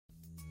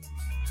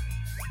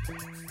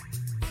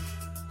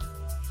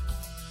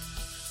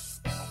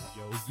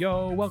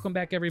Yo, welcome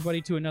back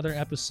everybody to another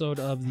episode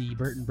of the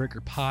Burton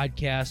Burger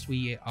podcast.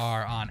 We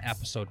are on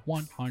episode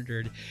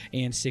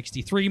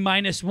 163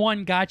 minus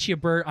one. Gotcha,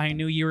 Bert. I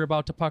knew you were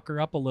about to pucker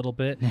up a little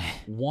bit.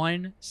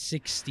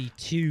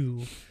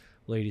 162.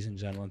 Ladies and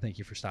gentlemen, thank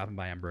you for stopping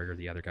by. I'm Burger.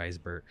 The other guy is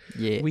Bert.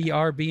 Yeah. We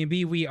are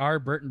B&B. We are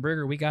Burton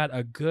Burger. We got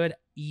a good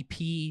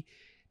EP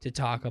to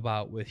talk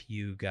about with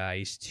you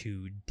guys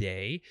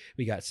today.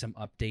 We got some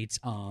updates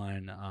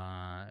on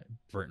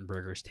Burton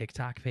Burger's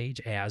TikTok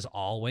page, as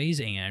always,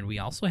 and we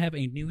also have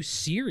a new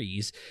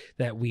series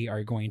that we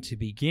are going to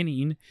be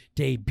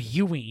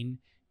debuting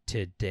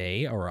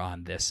today or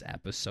on this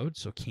episode,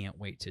 so can't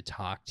wait to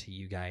talk to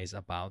you guys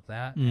about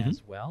that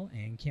as well,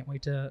 and can't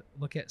wait to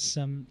look at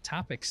some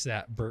topics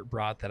that Bert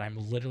brought that I'm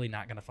literally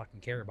not going to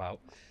fucking care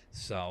about.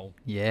 So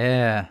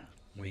yeah,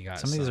 we got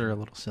some of these are a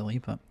little silly,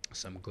 but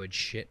some good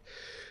shit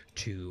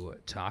to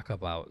talk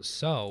about.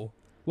 So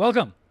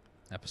welcome,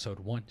 episode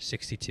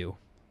 162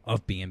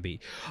 of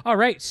B&B. All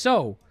right,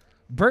 so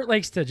Bert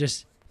likes to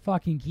just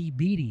fucking keep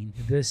beating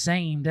the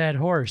same dead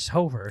horse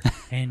over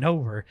and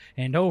over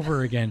and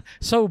over again.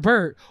 So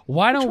Bert,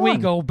 why don't we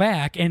go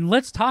back and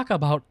let's talk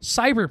about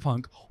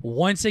Cyberpunk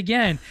once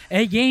again,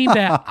 a game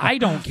that I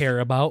don't care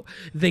about,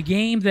 the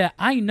game that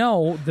I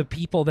know the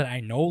people that I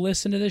know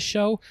listen to this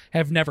show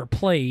have never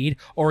played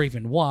or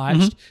even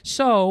watched.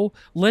 So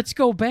let's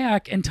go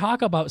back and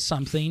talk about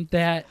something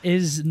that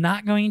is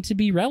not going to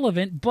be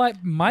relevant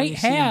but might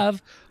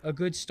have a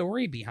good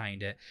story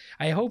behind it.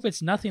 I hope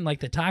it's nothing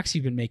like the talks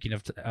you've been making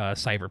of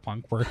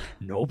Cyberpunk, where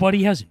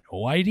nobody has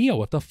no idea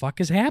what the fuck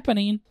is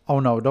happening.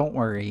 Oh no, don't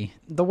worry.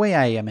 The way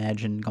I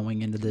imagine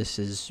going into this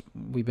is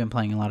we've been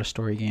playing a lot of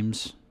story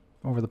games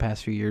over the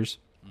past few years,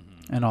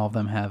 and all of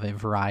them have a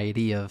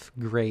variety of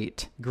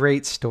great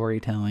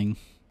storytelling.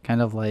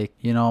 Kind of like,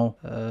 you know,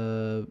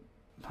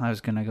 I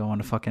was gonna go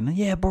into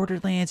fucking,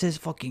 Borderlands is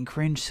fucking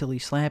cringe, silly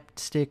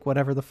slapstick,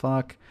 whatever the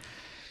fuck.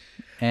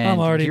 And I'm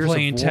already Gears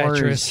playing of War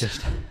Tetris. is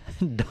just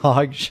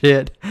dog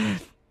shit.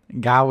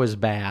 GAO is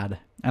bad.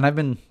 And I've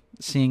been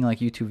seeing like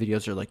YouTube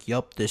videos are like,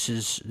 yup, this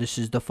is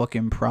the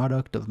fucking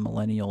product of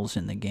millennials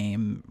in the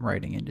game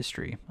writing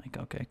industry. Like,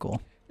 okay,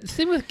 cool. The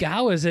thing with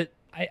GAO is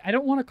I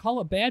don't want to call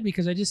it bad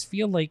because I just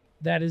feel like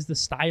that is the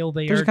style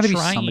There's are gotta be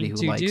trying somebody who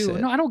to likes do.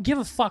 it. No, I don't give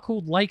a fuck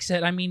who likes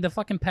it. I mean, the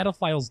fucking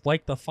pedophiles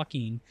like the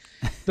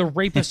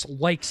rapist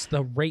likes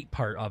the rape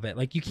part of it.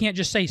 Like, you can't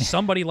just say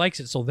somebody likes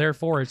it, so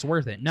therefore it's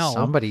worth it. No.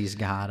 Somebody's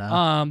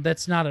gotta.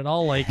 That's not at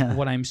all like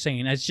what I'm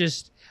saying. It's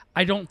just,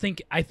 I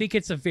think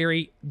it's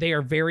they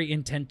are very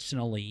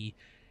intentionally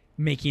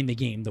making the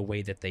game the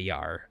way that they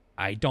are.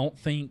 I don't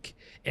think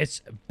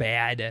it's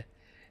bad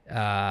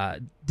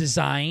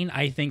design.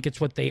 I think it's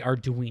what they are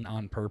doing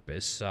on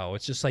purpose. So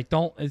it's just like,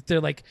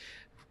 they're like,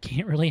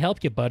 can't really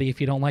help you, buddy,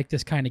 if you don't like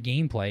this kind of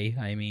gameplay.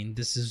 I mean,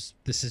 this is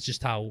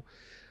just how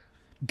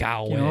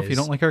GAO is. You know, if you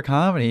don't like our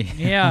comedy.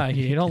 Yeah,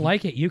 you don't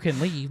like it, you can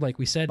leave, like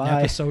we said in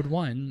episode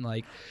 1.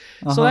 Like,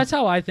 so that's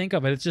how I think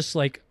of it. It's just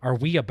like, are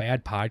we a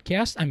bad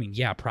podcast? I mean,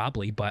 yeah,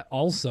 probably, but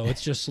also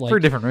it's just like for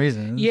different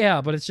reasons.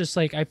 Yeah, but it's just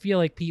like, I feel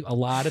like a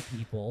lot of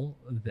people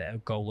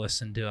that go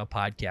listen to a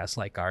podcast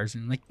like ours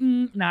and like,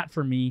 not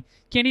for me.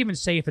 Can't even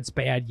say if it's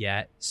bad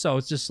yet. So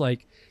it's just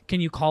like, can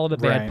you call it a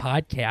bad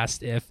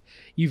podcast if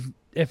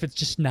it's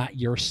just not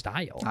your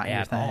style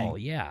at all?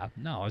 Yeah,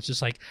 no, it's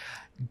just like,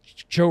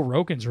 Joe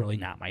Rogan's really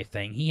not my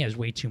thing. He has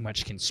way too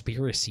much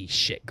conspiracy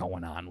shit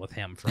going on with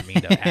him for me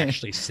to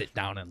actually sit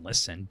down and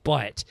listen.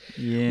 But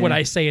would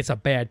I say it's a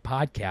bad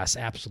podcast?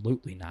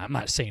 Absolutely not. I'm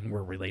not saying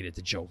we're related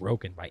to Joe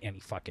Rogan by any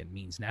fucking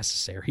means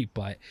necessary,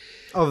 but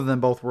other than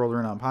both world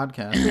renowned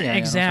podcasts.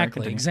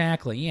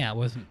 Exactly. Yeah,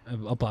 with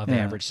above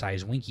average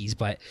size winkies.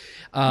 But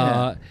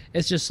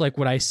it's just like,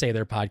 would I say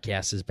their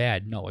podcast is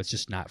bad? No, it's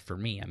just not for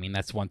me. I mean,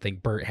 that's one thing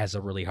Bert has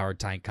a really hard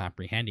time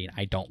comprehending.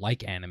 I don't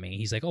like anime.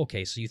 He's like,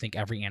 okay, so you think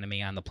every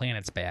anime on the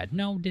planet's bad?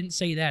 No, didn't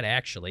say that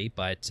actually,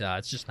 but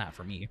it's just not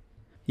for me.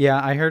 Yeah,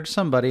 I heard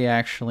somebody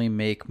actually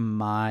make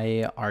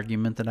my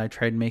argument that I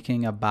tried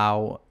making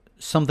about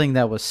something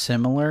that was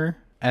similar,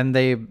 and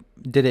they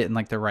did it in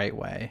like the right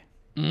way.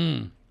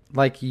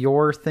 Like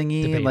your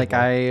thingy, debatable. Like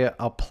I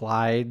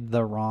applied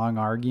the wrong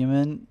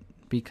argument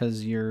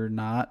because you're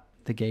not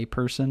the gay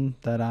person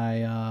that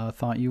I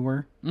thought you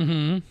were.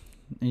 And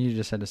you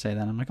just had to say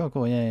that. I'm like, oh,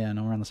 cool. Yeah,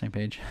 no, we're on the same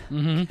page.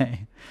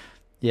 Okay.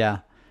 Yeah.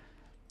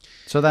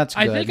 So that's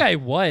good. I think I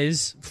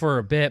was for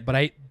a bit, but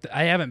I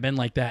haven't been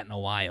like that in a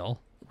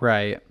while.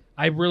 Right.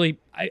 I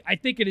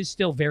think it is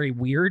still very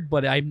weird,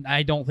 but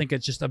I don't think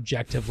it's just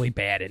objectively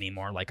bad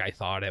anymore like I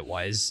thought it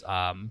was.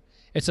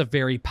 It's a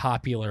very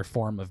popular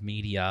form of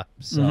media,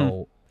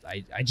 so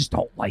I just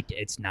don't like it.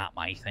 It's not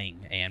my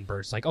thing. And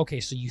Bert's like, okay,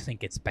 so you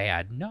think it's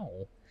bad?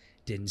 No,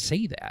 didn't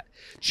say that.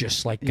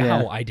 Just like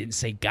GAO, I didn't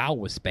say GAO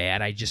was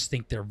bad. I just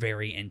think they're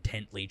very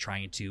intently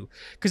trying to,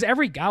 because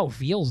every GAO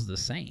feels the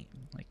same.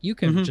 Like, you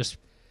can just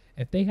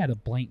If they had a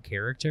blank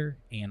character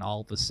and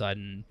all of a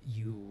sudden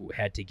you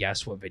had to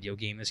guess what video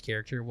game this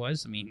character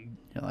was, I mean,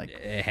 You're like,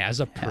 it has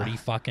a pretty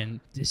fucking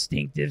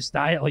distinctive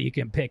style you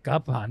can pick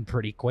up on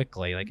pretty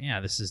quickly. Like, yeah,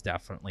 this is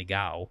definitely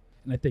Gao.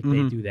 And I think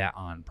they do that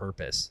on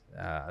purpose.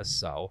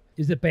 So,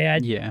 is it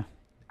bad? yeah.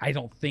 I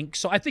don't think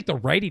so. I think the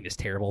writing is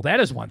terrible. That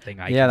is one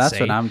thing I can say. Yeah, that's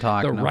what I'm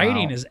talking about. The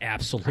writing is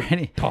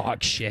absolute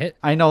dog shit.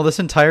 I know this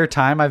entire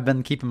time I've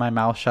been keeping my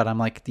mouth shut. I'm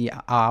like, the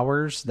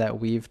hours that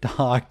we've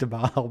talked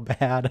about how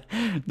bad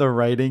the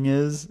writing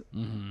is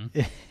in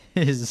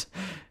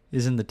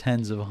the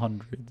tens of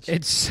hundreds.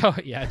 It's so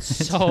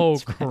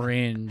it's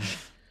cringe.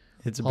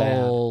 It's bad.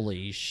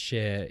 Holy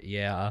shit,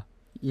 yeah.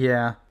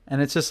 Yeah,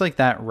 and it's just like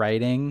that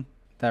writing.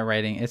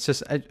 It's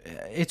just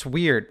it's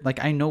weird.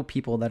 Like, I know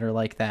people that are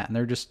like that, and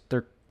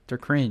they're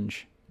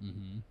cringe.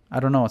 I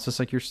don't know. It's just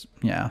like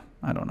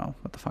I don't know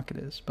what the fuck it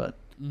is, but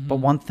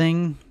one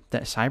thing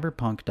that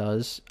Cyberpunk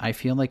does, I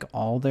feel like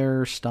all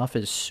their stuff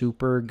is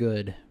super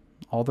good.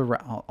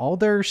 All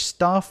their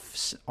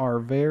stuffs are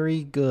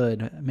very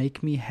good.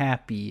 Make me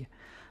happy.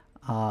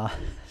 Sound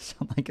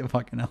like a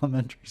fucking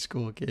elementary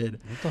school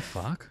kid. What the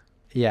fuck?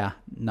 Yeah,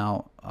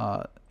 no.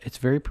 It's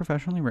very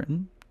professionally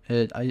written.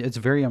 It's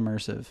very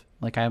immersive.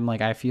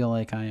 I feel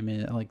like I'm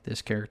in like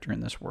this character in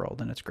this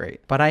world, and it's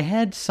great. But I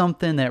had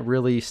something that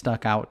really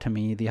stuck out to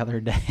me the other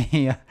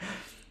day.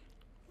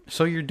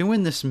 So you're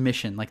doing this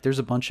mission. Like, there's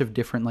a bunch of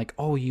different, like,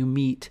 oh, you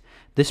meet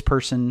this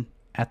person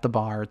at the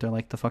bar. They're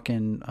like the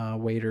fucking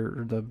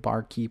waiter or the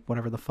barkeep,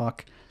 whatever the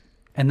fuck.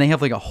 And they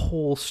have like a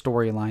whole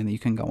storyline that you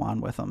can go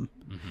on with them.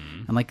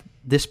 And like,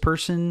 this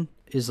person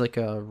is like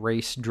a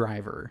race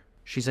driver.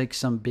 She's like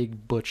some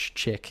big butch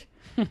chick.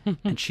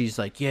 And she's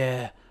like,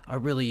 yeah, I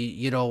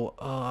really,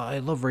 I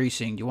love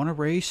racing. Do you want to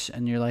race?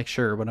 And you're like,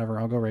 sure, whatever,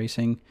 I'll go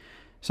racing.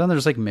 So then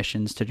there's like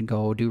missions to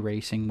go do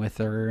racing with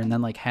her. And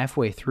then like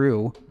halfway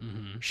through,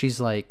 she's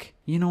like,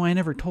 I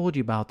never told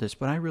you about this,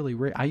 but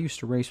I used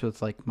to race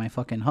with like my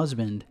fucking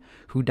husband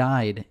who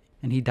died,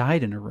 and he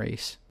died in a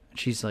race. And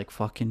she's like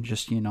fucking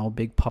just,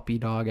 big puppy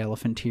dog,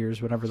 elephant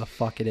tears, whatever the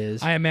fuck it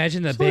is. I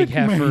imagine the big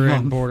heifer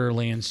in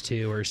Borderlands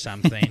 2 or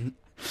something.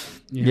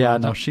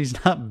 No,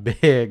 she's not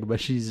big,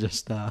 but she's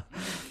just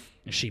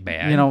is she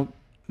bad?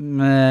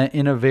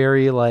 In a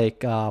very like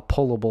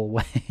pullable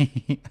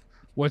way.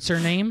 What's her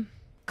name?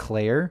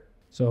 Claire.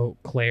 So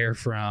Claire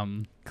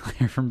from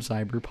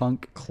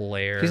Cyberpunk.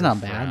 Claire, she's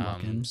not bad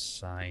looking.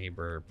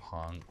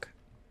 Cyberpunk.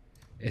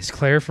 Is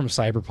Claire from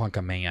Cyberpunk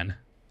a man?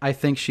 I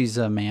think she's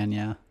a man.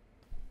 Yeah.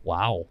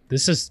 Wow.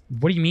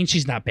 What do you mean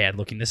she's not bad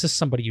looking? This is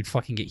somebody you'd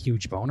fucking get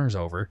huge boners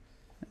over.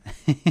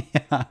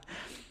 Yeah.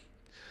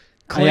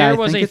 Claire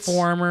was a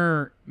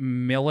former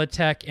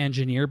Militech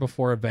engineer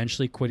before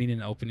eventually quitting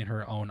and opening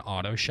her own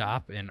auto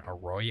shop in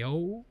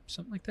Arroyo,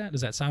 something like that.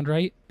 Does that sound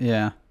right?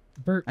 Yeah.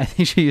 Bert, I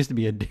think she used to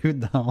be a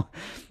dude, though.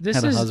 This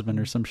had a is husband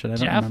or some shit. I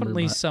don't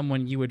definitely remember,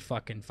 someone you would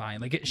fucking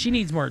find. Like, she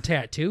needs more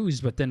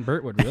tattoos, but then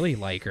Bert would really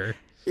like her.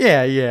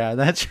 Yeah.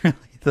 That's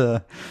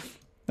really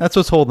that's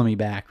what's holding me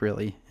back,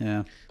 really.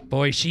 Yeah.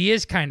 Boy, she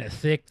is kind of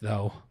thick,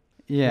 though.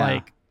 Yeah.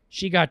 Like,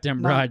 she got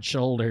them broad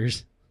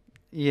shoulders.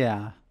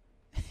 Yeah.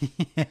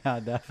 Yeah,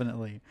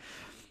 definitely.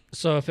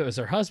 So if it was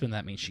her husband,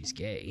 that means she's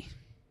gay.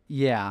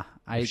 Yeah.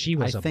 If she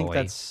was a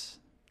boy.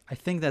 I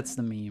think that's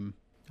the meme.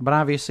 But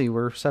obviously,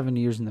 we're 7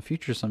 years in the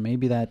future, so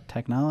maybe that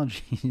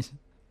technology's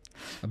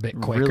a bit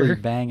quicker. Really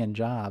banging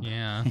job.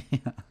 Yeah.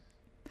 Yeah.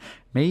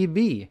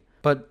 Maybe.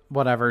 But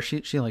whatever.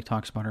 She like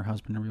talks about her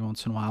husband every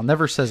once in a while.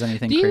 Never says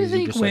anything crazy. Do you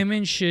think just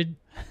women should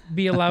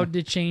be allowed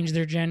to change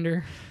their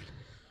gender?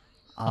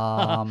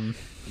 Don't.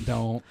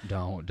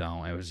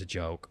 It was a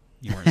joke.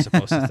 You weren't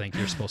supposed to think.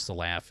 You're supposed to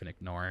laugh and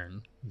ignore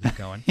and keep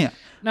going. Yeah.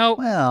 No,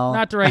 well,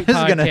 not the right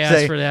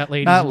podcast for that,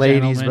 ladies not and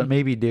ladies, gentlemen. but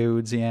maybe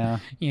dudes, yeah.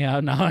 Yeah,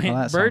 no.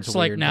 Well, Bert's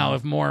like, weird, now, though.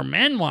 if more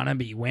men want to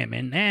be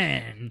women,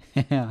 then...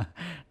 Yeah,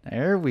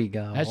 there we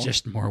go. That's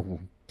just more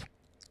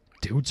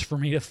dudes for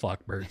me to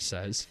fuck, Bert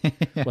says,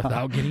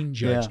 without getting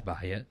judged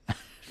by it.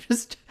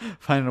 Just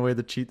finding a way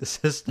to cheat the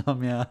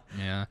system, yeah.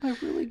 Yeah. Am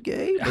I really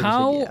gay?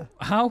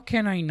 How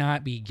can I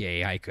not be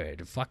gay? I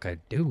could fuck a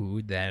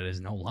dude that is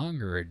no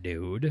longer a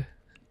dude.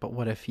 But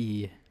what if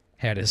he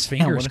had his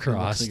fingers what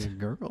crossed? If he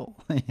looks like a girl?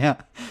 Yeah.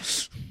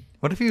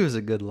 What if he was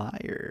a good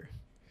liar?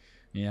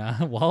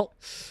 Yeah. Well,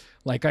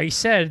 like I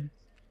said,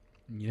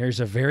 there's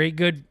a very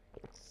good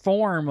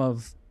form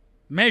of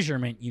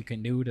measurement you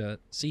can do to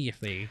see if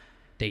they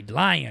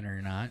lying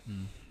or not.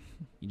 And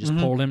you just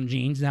pull them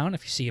jeans down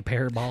if you see a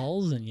pair of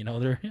balls, and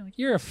they're like,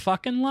 you're a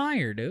fucking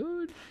liar,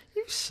 dude.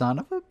 You son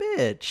of a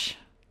bitch.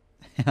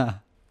 Yeah.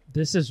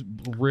 This is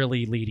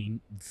really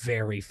leading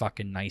very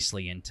fucking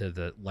nicely into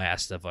the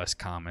Last of Us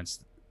comments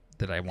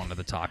that I wanted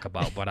to talk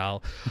about, but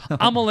I'm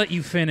gonna let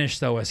you finish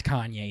though, as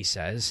Kanye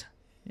says.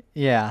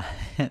 Yeah.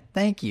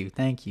 Thank you.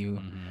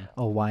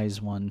 Oh,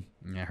 wise one.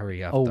 Yeah,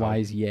 hurry up. Oh,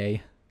 wise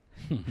yay.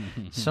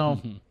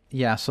 So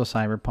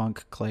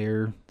Cyberpunk,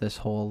 Claire, this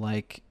whole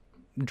like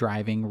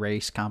driving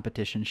race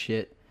competition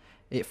shit,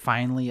 it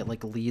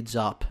leads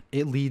up.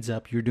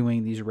 You're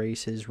doing these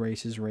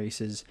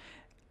races.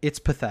 It's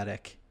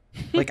pathetic.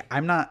 Like,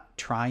 I'm not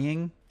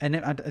trying, and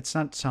it's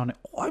not sounding,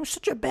 oh, I'm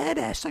such a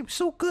badass, I'm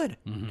so good.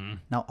 Mm-hmm.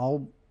 Now,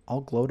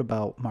 I'll gloat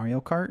about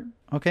Mario Kart,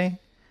 okay?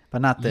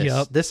 But not this.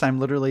 Yep. This, I'm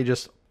literally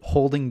just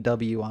holding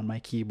W on my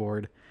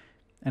keyboard,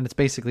 and it's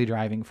basically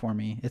driving for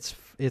me.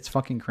 It's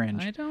fucking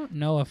cringe. I don't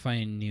know if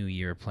I knew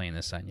you were playing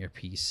this on your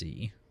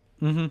PC.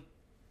 Mm-hmm.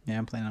 Yeah,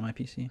 I'm playing on my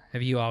PC.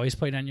 Have you always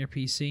played on your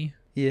PC?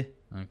 Yeah.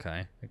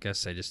 Okay. I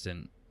guess I just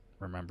didn't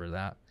remember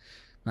that.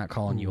 I'm not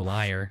calling you a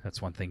liar.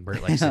 That's one thing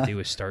Bert likes to do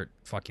is start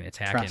fucking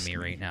attacking me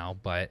right now.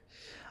 But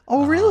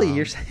oh, really?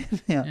 You're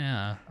saying yeah?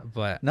 Yeah,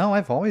 but no,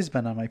 I've always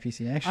been on my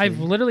PC. Actually, I've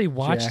literally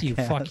watched you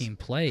Jackass. fucking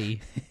play.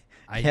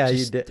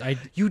 You did.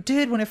 You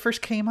did when it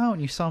first came out,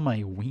 and you saw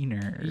my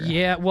wiener.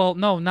 Yeah, well,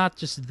 no, not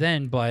just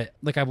then, but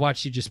like I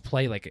watched you just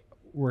play. Like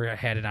I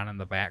had it on in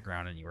the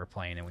background, and you were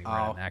playing, and we were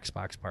at an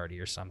Xbox party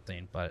or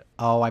something. But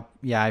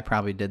I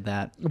probably did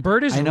that.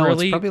 Bert is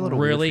really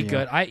really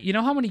good. You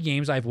know how many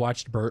games I've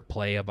watched Bert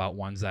play about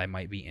ones that I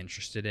might be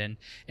interested in,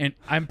 and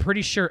I'm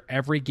pretty sure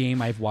every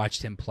game I've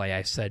watched him play,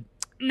 I said,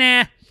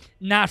 "Nah,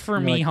 not for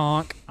me, like,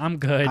 honk. I'm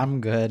good.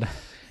 I'm good."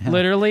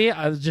 Literally,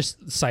 I was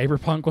just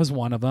Cyberpunk was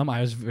one of them.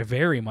 I was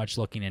very much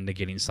looking into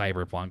getting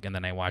Cyberpunk, and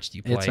then I watched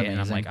you play, and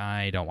I'm like,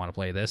 I don't want to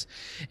play this.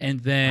 And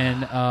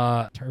then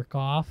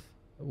Tarkov.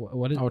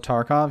 What is? Oh,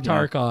 Tarkov.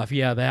 Tarkov,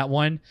 yeah, that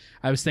one.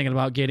 I was thinking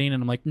about getting,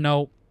 and I'm like,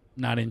 nope,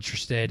 not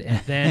interested. And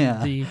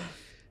then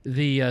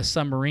the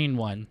submarine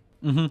one,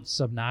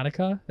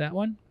 Subnautica, that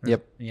one.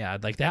 Yep. Yeah,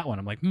 like that one.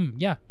 I'm like,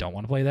 yeah, don't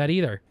want to play that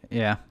either.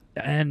 Yeah.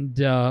 And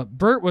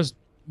Bert was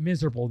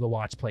miserable to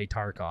watch play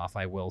Tarkov,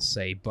 I will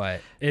say,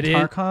 but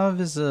Tarkov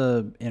is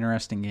a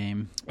interesting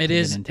game. It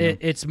is.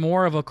 It's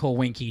more of a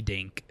coinky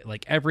dink.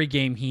 Like every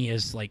game he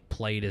has like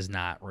played is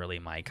not really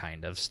my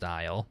kind of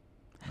style.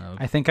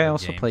 I think I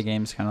also play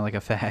games kind of like a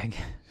fag.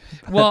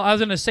 Well, I was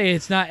gonna say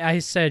it's not. I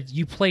said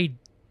you played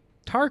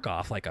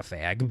Tarkov like a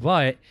fag,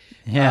 but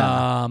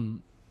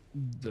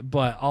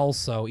but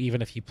also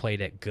even if you played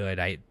it good,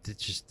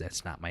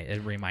 that's not my.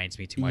 It reminds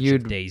me too much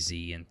of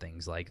DayZ and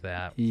things like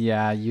that.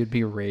 Yeah, you'd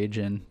be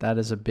raging. That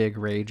is a big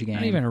rage game.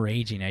 Not even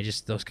raging.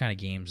 Those kind of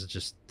games.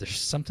 There's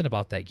something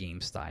about that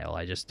game style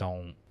I just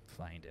don't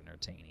find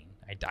entertaining.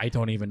 I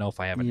don't even know if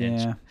I have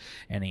an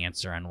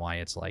answer on why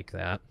it's like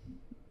that.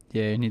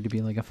 Yeah, you need to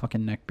be like a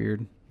fucking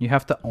neckbeard. You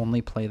have to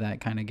only play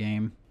that kind of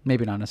game.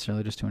 Maybe not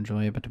necessarily just to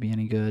enjoy it, but to be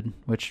any good,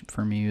 which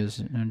for me is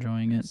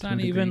enjoying it. It's not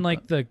even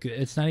like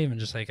it's not even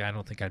just like I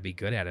don't think I'd be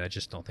good at it. I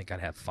just don't think I'd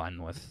have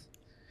fun with.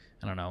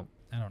 I don't know.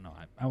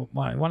 I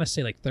want to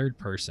say like third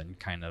person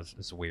kind of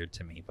is weird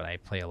to me, but I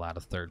play a lot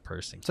of third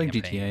person. It's like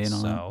GTA and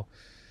all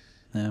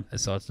that. Yeah.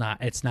 So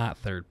it's not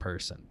third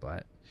person,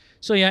 but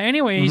so yeah.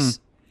 Anyways,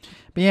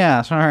 but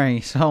yeah, sorry.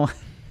 So.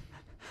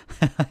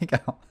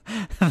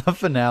 The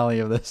finale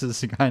of this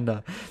is kind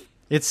of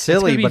it's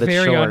silly, but it's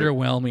very short.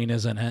 Underwhelming,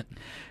 isn't it?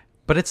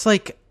 But it's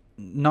like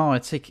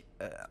it's like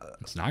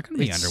it's not going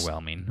to be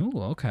underwhelming.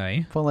 Ooh,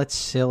 okay. Well, it's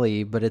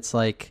silly, but it's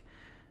like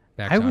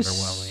I was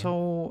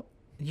so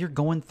you're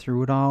going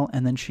through it all,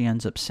 and then she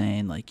ends up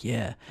saying like,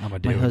 "Yeah,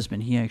 my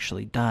husband, he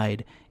actually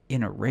died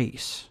in a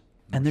race,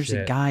 and there's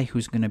a guy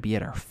who's going to be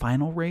at our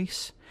final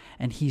race,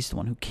 and he's the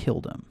one who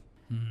killed him."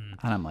 And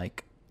I'm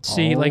like.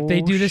 See, like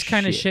they do this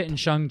kind of shit in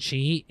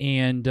Shang-Chi,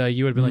 and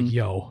you would be like,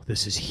 yo,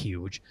 this is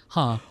huge.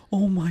 Huh?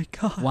 Oh my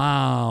God.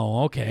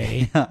 Wow,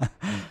 okay. Yeah.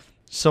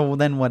 So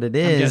then what it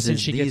is, I'm guessing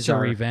she gets her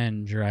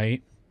revenge,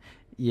 right?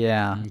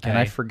 Yeah, okay. And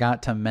I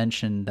forgot to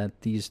mention that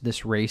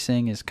this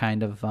racing is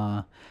kind of,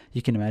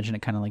 you can imagine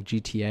it kind of like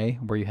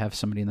GTA, where you have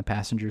somebody in the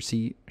passenger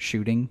seat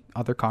shooting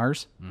other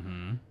cars.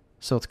 Mm-hmm.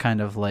 So it's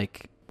kind of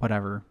like,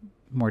 whatever,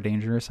 more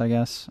dangerous, I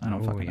guess. I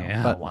don't fucking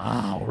know. But,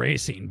 wow,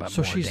 racing, but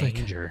so more she's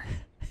danger.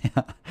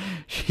 Yeah.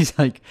 She's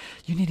like,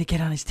 you need to get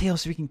on his tail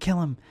so we can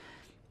kill him.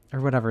 Or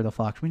whatever the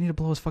fuck. We need to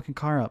blow his fucking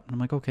car up. And I'm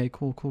like, okay,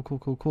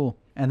 cool.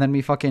 And then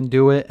we fucking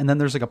do it. And then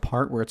there's like a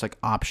part where it's like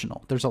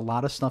optional. There's a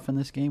lot of stuff in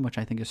this game, which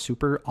I think is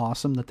super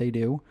awesome that they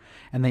do.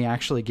 And they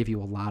actually give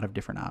you a lot of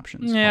different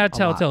options. Yeah,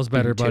 Telltale's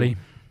better, buddy.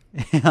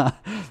 Yeah.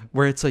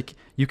 Where it's like,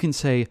 you can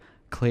say,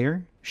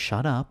 Claire,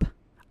 shut up.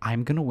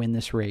 I'm going to win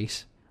this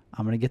race.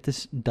 I'm going to get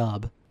this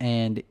dub,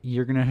 and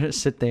you're going to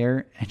sit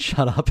there and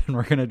shut up, and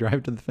we're going to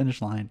drive to the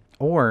finish line.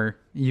 Or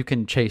you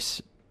can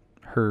chase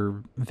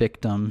her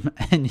victim,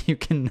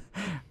 and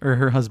or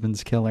her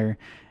husband's killer,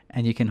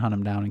 and you can hunt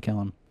him down and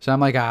kill him. So I'm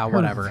like,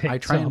 whatever. I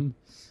try him.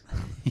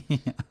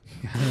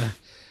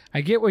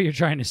 I get what you're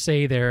trying to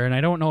say there, and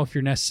I don't know if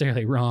you're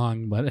necessarily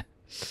wrong, but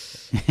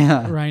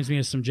it reminds me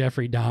of some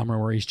Jeffrey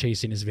Dahmer where he's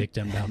chasing his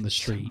victim down the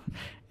street.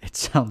 It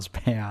sounds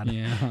bad.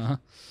 Yeah.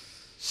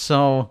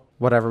 So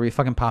whatever, we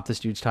fucking pop this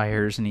dude's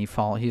tires, and he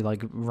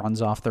like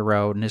runs off the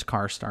road, and his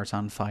car starts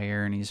on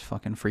fire, and he's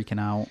fucking freaking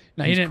out.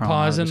 Now you didn't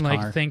pause and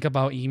like think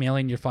about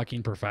emailing your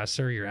fucking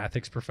professor, your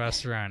ethics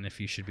professor, on if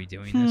you should be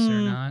doing this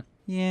or not?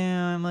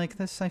 Yeah, I'm like,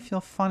 this. I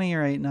feel funny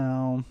right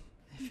now.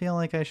 I feel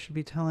like I should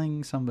be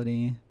telling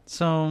somebody.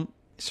 So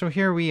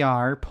here we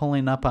are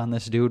pulling up on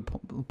this dude,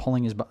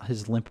 pulling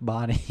his limp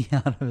body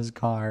out of his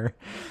car.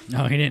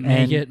 No, he didn't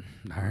make it.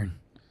 Darn.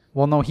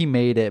 Well, no, he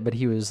made it, but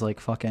he was like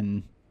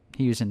fucking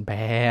He was in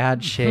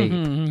bad shape.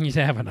 He's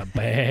having a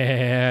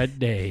bad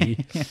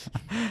day.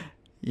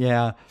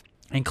 Yeah.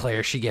 And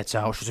Claire, she gets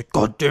out. She's like,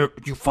 God damn,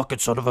 you fucking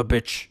son of a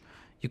bitch.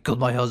 You killed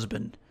my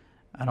husband.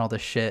 And all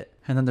this shit.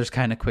 And then there's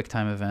kind of quick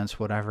time events,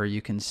 whatever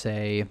you can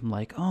say.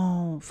 Like,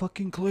 oh,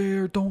 fucking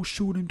Claire, don't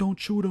shoot him, don't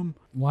shoot him.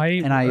 Why?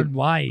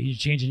 Why? You're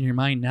changing your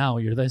mind now.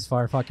 You're this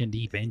far fucking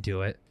deep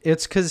into it.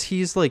 It's because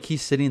he's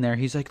sitting there.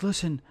 He's like,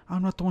 listen,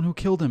 I'm not the one who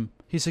killed him.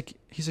 He's like,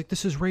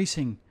 this is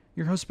racing.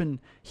 Your husband,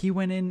 he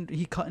went in,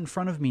 he cut in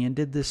front of me and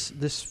did this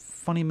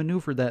funny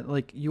maneuver that,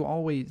 like, you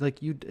always, like,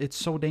 it's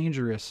so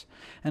dangerous.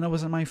 And it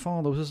wasn't my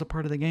fault. It was just a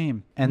part of the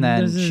game. And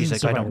then she's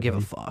like, I don't give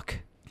a fuck.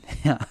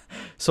 Yeah.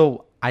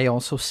 So I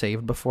also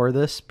saved before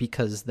this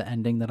because the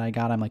ending that I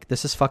got, I'm like,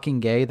 this is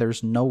fucking gay.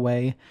 There's no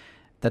way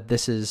that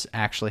this is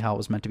actually how it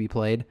was meant to be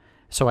played.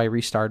 So I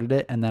restarted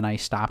it, and then I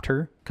stopped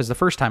her because the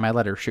first time I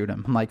let her shoot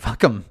him. I'm like,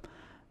 fuck him.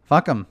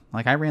 Fuck him.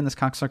 Like, I ran this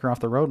cocksucker off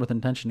the road with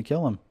intention to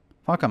kill him.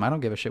 Fuck him. I don't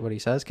give a shit what he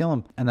says. Kill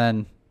him. And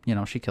then,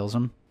 she kills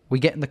him. We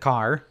get in the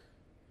car.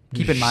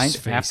 Keep in mind,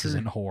 face is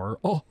in horror.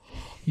 Oh,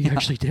 you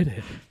actually did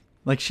it.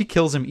 Like, she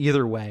kills him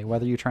either way.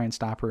 Whether you try and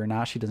stop her or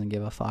not, she doesn't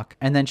give a fuck.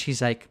 And then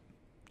she's like,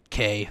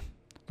 okay,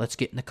 let's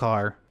get in the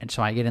car. And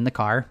so I get in the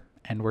car,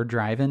 and we're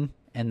driving.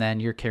 And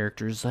then your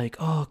character's like,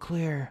 oh,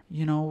 Claire,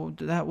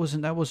 that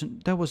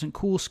wasn't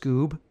cool,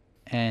 Scoob.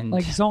 And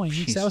like, Zoe,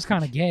 that was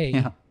kind of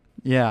gay.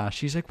 Yeah.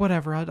 She's like,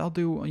 whatever, I'll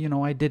do,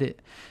 I did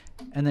it.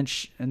 And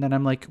then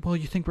I'm like, well,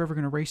 you think we're ever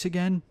going to race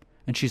again?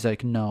 And she's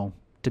like, no,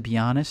 to be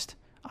honest,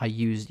 I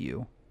used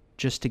you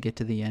just to get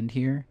to the end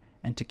here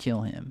and to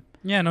kill him.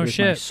 Yeah, no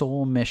shit. My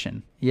sole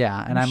mission.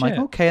 Yeah. And I'm like,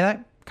 okay,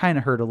 that kind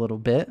of hurt a little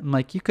bit. I'm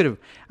like,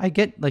 I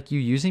get, like, you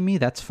using me,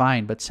 that's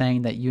fine. But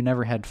saying that you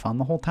never had fun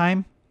the whole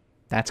time,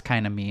 that's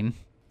kind of mean.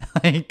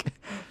 Like,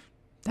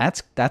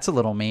 that's a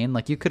little mean.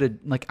 Like, you could have,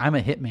 like, I'm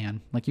a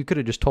hitman. Like, you could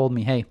have just told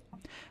me, hey,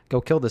 go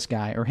kill this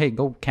guy, or hey,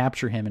 go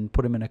capture him and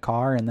put him in a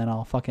car, and then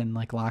I'll fucking,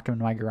 like, lock him in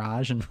my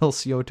garage and we'll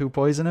CO2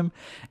 poison him.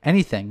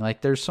 Anything.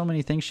 Like, there's so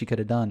many things she could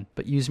have done.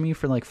 But use me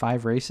for, like,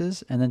 5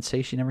 races and then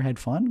say she never had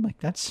fun? Like,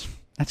 that's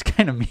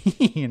kind of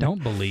mean.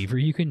 Don't believe her.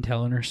 You can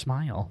tell in her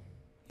smile.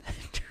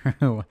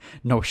 True.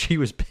 No, she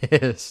was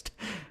pissed.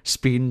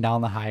 Speeding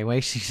down the highway.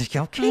 She's like,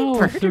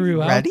 okay,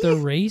 throughout the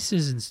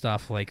races and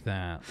stuff like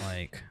that.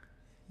 Like,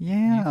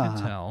 yeah. You can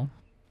tell.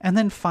 And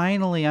then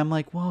finally, I'm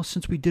like, well,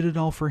 since we did it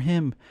all for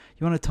him,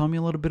 you want to tell me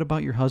a little bit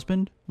about your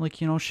husband? Like,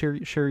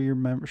 share your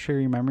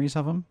memories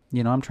of him.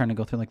 I'm trying to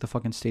go through, like, the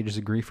fucking stages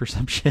of grief or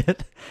some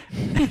shit.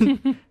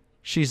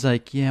 She's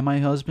like, yeah, my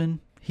husband,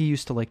 he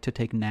used to like to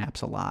take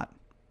naps a lot.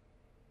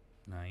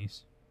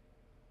 Nice.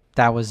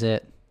 That was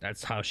it.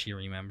 That's how she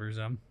remembers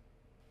him.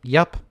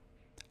 Yep.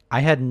 I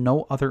had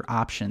no other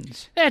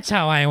options. That's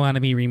how I want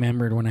to be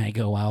remembered when I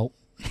go out.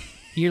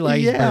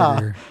 Eli's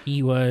Burger.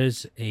 He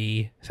was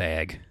a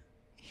fag.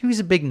 He was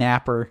a big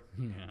napper.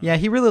 Yeah,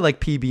 he really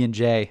liked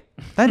PB&J.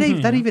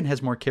 That even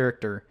has more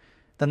character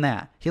than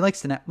that. He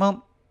likes to nap.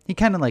 Well, he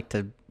kind of liked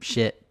to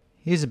shit.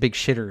 He's a big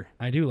shitter.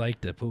 I do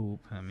like to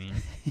poop. I mean,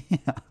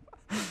 yeah.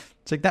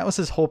 It's like that was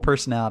his whole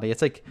personality.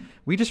 It's like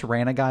we just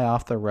ran a guy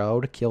off the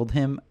road, killed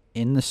him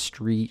in the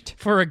street.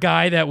 For a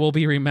guy that will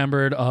be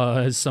remembered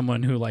as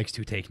someone who likes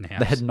to take naps.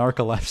 That had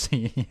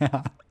narcolepsy.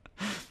 Yeah.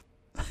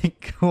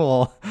 Like,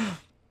 cool.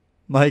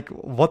 Like,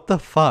 what the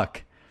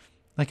fuck?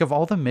 Like, of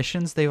all the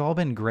missions, they've all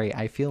been great.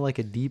 I feel like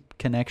a deep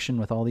connection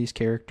with all these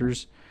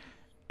characters.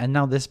 And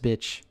now this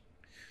bitch.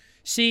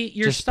 See,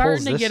 you're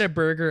starting to get a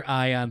burger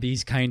eye on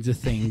these kinds of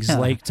things.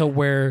 Like, to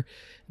where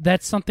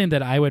that's something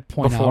that I would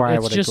point out.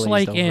 It's just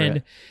like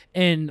in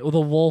The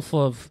Wolf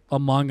of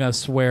Among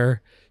Us,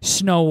 where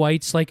Snow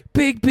White's like,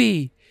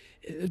 Bigby,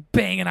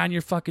 banging on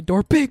your fucking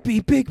door,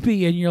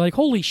 Bigby, and you're like,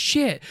 holy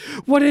shit,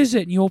 what is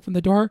it? And you open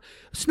the door,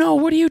 Snow,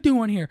 what are you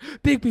doing here?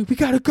 Bigby, we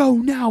gotta go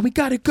now, we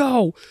gotta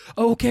go.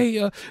 Okay,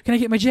 can I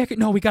get my jacket?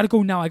 No, we gotta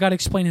go now, I gotta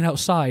explain it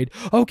outside.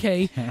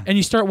 Okay, and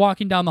you start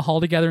walking down the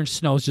hall together and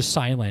Snow's just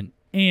silent.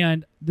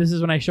 And this is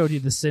when I showed you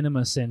the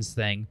cinema sins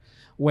thing,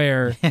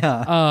 where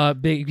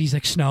Bigby's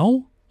like,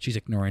 Snow? She's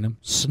ignoring him.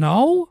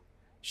 Snow?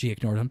 She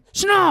ignored him.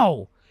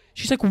 Snow!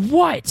 She's like,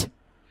 what?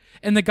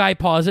 And the guy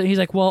paused it, and he's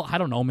like, well, I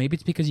don't know. Maybe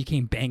it's because you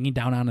came banging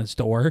down on his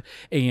door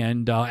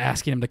and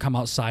asking him to come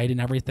outside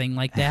and everything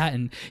like that,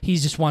 and he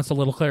just wants a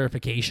little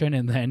clarification.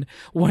 And then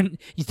when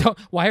you don't,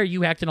 why are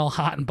you acting all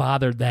hot and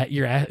bothered that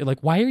you're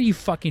like, why are you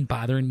fucking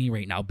bothering me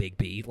right now, Big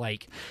B?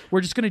 Like,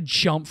 we're just going to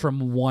jump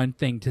from one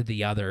thing to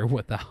the other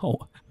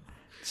without...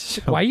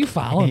 So why are you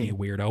following me,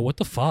 weirdo? What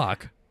the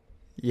fuck?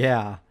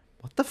 Yeah.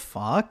 What the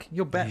fuck?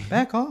 Yo,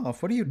 back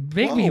off. What are you...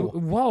 Big B,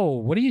 whoa,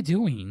 what are you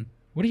doing?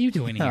 What are you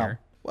doing here?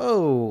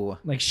 Whoa.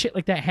 Like shit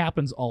like that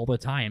happens all the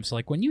time. So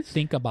like when you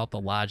think about the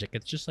logic,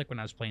 it's just like when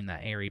I was playing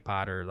that Harry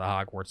Potter, the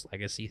Hogwarts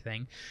Legacy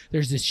thing.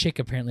 There's this chick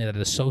apparently that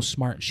is so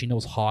smart and she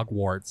knows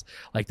Hogwarts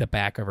like the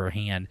back of her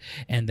hand,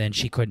 and then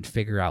she couldn't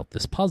figure out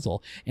this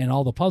puzzle. And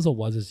all the puzzle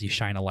was is you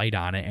shine a light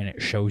on it and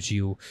it shows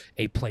you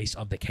a place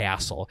of the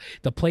castle.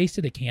 The place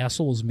of the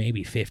castle was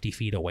maybe 50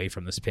 feet away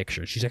from this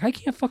picture. She's like, I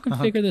can't fucking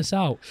figure this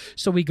out.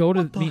 So we go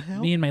to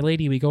me and my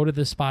lady, we go to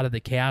the spot of the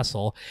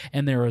castle,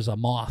 and there was a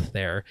moth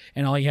there,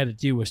 and all you had to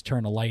do was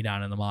turn a light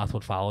on and the moth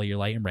would follow your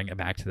light and bring it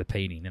back to the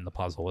painting, and the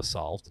puzzle was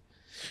solved.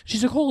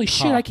 She's like, holy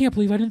shit, I can't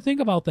believe I didn't think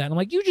about that. And I'm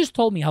like, you just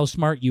told me how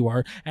smart you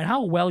are and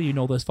how well you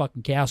know this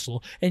fucking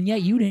castle, and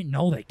yet you didn't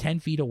know that 10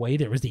 feet away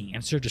there was the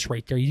answer just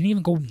right there. You didn't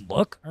even go and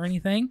look or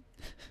anything.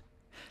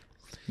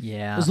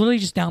 Yeah. It was literally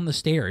just down the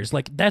stairs.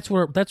 Like, that's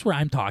where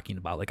I'm talking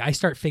about. Like, I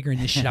start figuring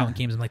this shit out in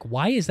games. I'm like,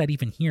 why is that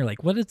even here?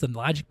 Like, what is the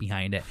logic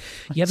behind it?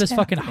 You have this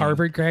fucking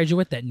Harvard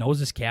graduate that knows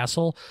this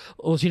castle.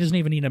 Well, she doesn't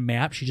even need a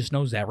map. She just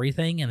knows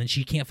everything. And then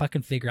she can't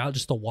fucking figure out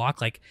just to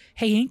walk. Like,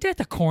 hey, ain't that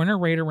the corner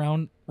right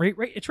around? Right.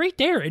 It's right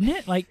there, isn't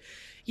it? Like,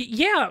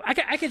 yeah,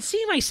 I can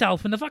see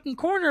myself in the fucking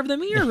corner of the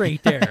mirror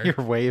right there.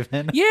 You're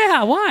waving.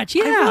 Yeah, watch.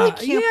 Yeah, really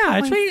can't yeah. put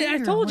It's my right. I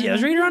finger told you, where it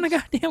was it right around the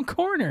is. goddamn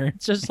corner.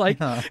 It's just like,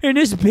 and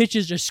this bitch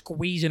is just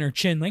squeezing her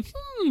chin, like,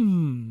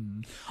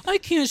 I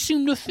can't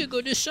seem to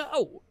figure this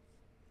out.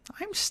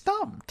 I'm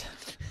stumped.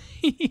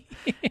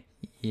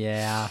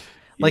 Yeah.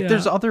 Like, Yeah.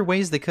 there's other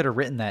ways they could have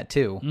written that,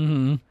 too.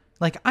 Mm-hmm.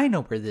 Like, I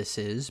know where this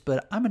is,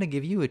 but I'm going to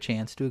give you a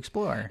chance to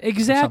explore. Or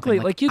Exactly.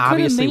 something. Like you could have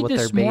obviously made what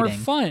this they're more baiting.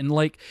 fun.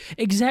 Like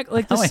exactly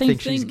like the Now I same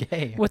think she's thing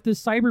gay. with the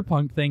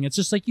cyberpunk thing. It's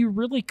just like you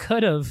really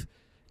could have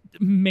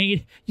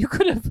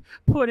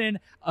put in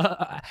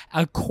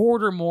a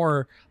quarter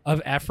more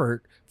of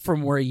effort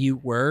from where you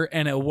were,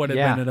 and it would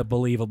have been a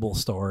believable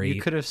story.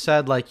 You could have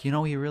said, like, he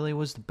really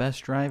was the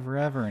best driver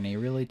ever, and he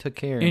really took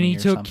care of me. And he or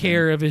took something.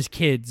 care of his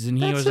kids, and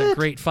he That's was a it.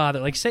 great father.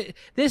 Like, say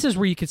this is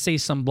where you could say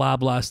some blah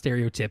blah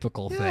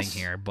stereotypical thing Yes.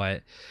 here,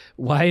 but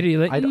why do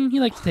you like? He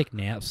likes to take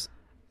naps,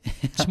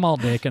 small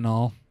dick and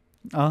all.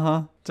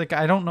 It's like,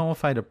 I don't know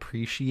if I'd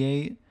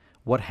appreciate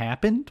what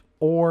happened,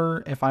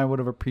 or if I would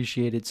have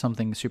appreciated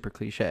something super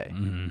cliche.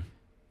 Mm-hmm.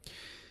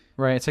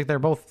 Right? It's like they're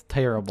both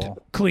terrible.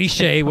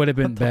 Cliche would have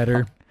been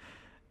better.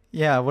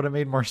 Yeah, it would have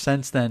made more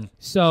sense then.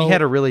 So He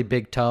had a really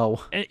big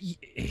toe.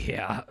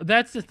 Yeah,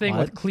 that's the thing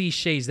with What?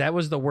 cliches. That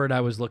was the word I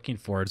was looking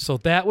for. So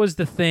that was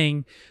the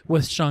thing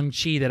with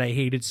Shang-Chi that I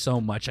hated so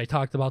much. I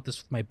talked about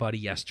this with my buddy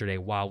yesterday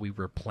while we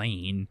were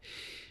playing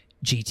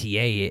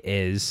GTA.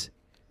 Is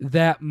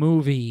that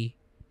movie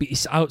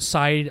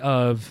outside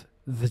of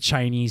the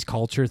Chinese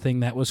culture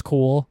thing that was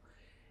cool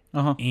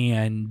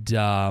and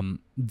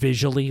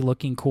visually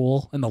looking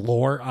cool, and the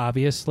lore,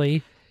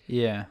 obviously.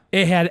 Yeah.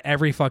 It had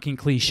every fucking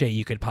cliche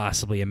you could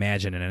possibly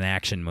imagine in an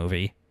action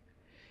movie.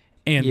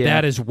 And Yeah.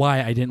 that is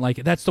why I didn't like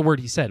it. That's the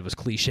word he said, was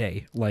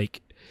cliche.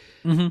 Like,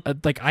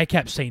 like I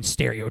kept saying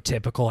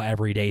stereotypical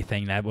everyday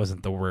thing. That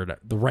wasn't the word.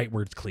 The right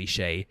word's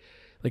cliche.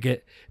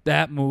 Like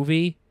that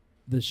movie,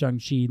 the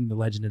Shang-Chi and the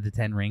Legend of the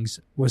Ten Rings,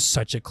 was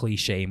such a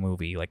cliche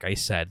movie. Like I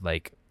said,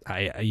 like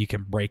you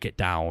can break it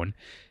down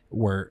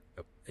where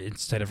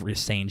instead of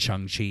saying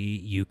Shang-Chi,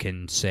 you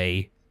can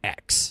say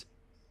X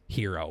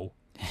hero.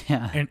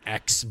 Yeah. An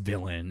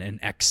ex-villain, an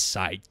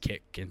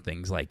ex-sidekick, and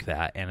things like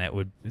that.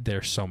 And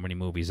there's so many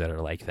movies that are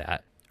like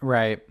that.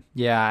 Right.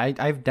 Yeah,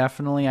 I've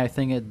definitely, I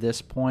think at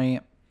this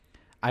point,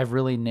 I've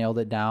really nailed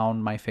it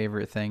down. My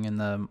favorite thing in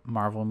the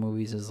Marvel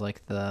movies is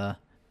like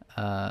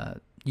I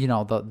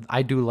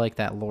do like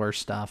that lore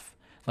stuff.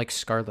 Like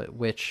Scarlet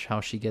Witch,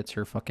 how she gets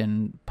her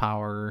fucking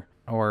power,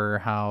 or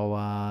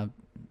how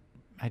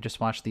I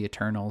just watched The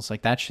Eternals.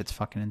 Like, that shit's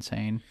fucking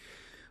insane.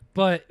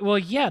 But, well,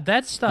 yeah,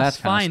 that stuff's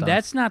That kinda fine. stuff.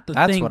 That's not the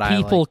That's thing what I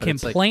people like, but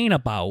it's like- complain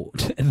about,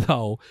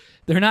 though.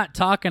 They're not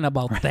talking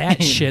about that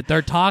Right. shit.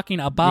 They're talking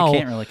about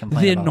can't really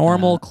complain the about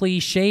normal that.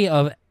 cliche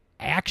of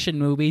action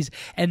movies.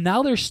 And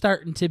now they're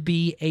starting to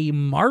be a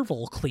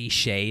Marvel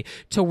cliche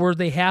to where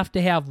they have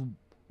to have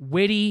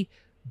witty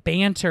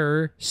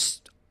banter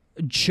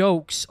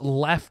jokes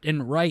left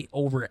and right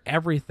over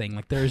everything.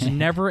 Like, there's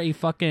never a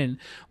fucking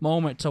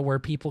moment to where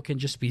people can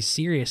just be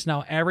serious.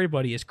 Now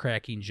everybody is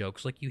cracking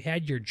jokes. Like, you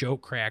had your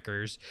joke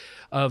crackers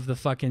of the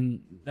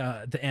fucking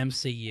the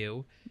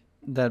MCU,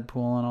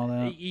 Deadpool and all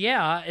that.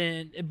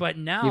 yeah, but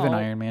now Even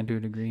Iron Man to a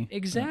degree.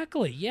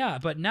 exactly, yeah,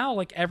 but now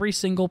like every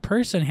single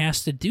person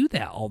has to do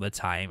that all the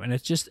time, and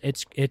it's just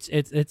it's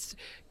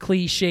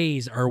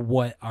cliches are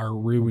what are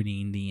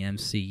ruining the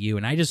MCU.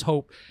 And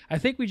I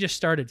think we just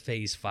started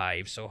phase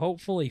 5, so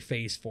hopefully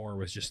phase 4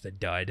 was just a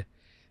dud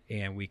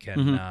and we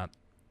can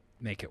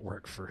make it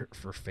work for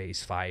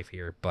phase 5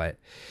 here. But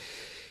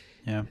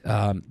Yeah.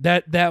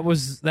 that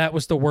was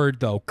the word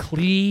though,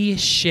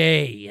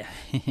 cliche.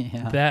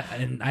 Yeah. That,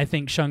 and I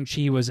think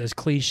Shang-Chi was as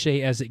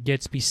cliche as it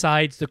gets,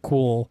 besides the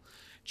cool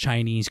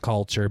Chinese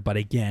culture. But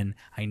again,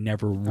 I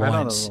never thought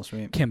that was once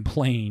real sweet.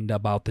 complained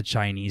about the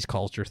Chinese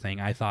culture thing.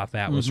 I thought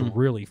that was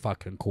really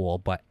fucking cool,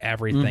 but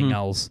everything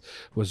else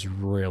was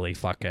really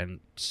fucking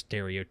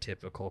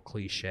stereotypical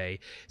cliche.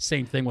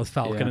 Same thing with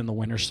Falcon and the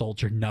Winter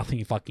Soldier.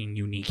 Nothing fucking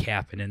unique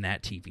happened in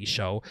that TV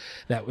show.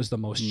 That was the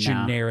most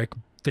generic,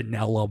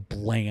 vanilla,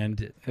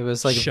 bland It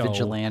was like show.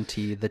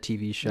 Vigilante, the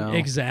TV show.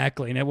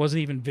 Exactly. And it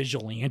wasn't even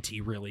Vigilante,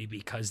 really,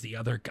 because the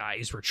other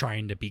guys were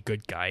trying to be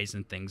good guys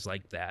and things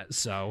like that.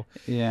 So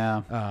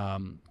Yeah.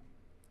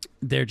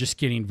 they're just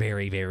getting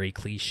very, very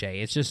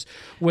cliche. It's just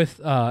with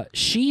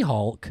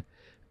She-Hulk,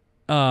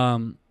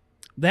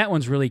 that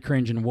one's really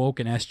cringe and woke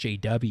and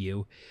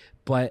SJW.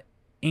 But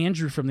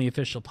Andrew from the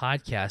official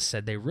podcast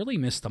said they really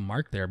missed the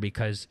mark there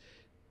because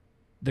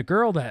the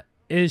girl that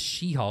is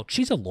She-Hulk,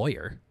 she's a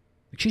lawyer.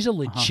 She's a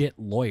legit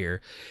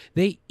lawyer.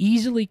 They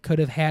easily could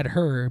have had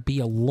her be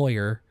a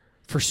lawyer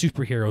for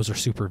superheroes or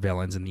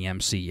supervillains in the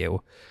MCU,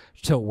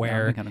 to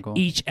where cool.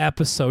 each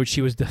episode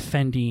she was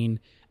defending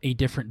a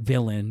different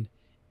villain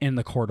in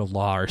the court of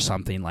law or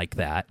something like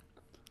that.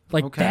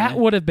 Like that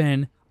would have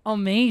been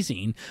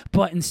amazing.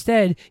 But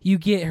instead, you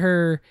get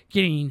her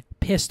getting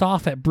pissed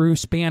off at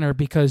Bruce Banner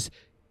because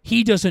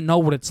he doesn't know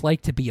what it's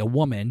like to be a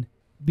woman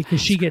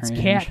because she gets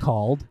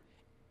catcalled.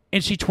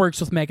 And she twerks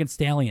with Megan Thee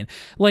Stallion.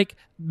 Like,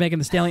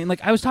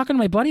 I was talking to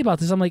my buddy about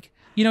this. I'm like,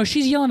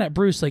 she's yelling at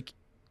Bruce like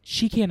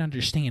she can't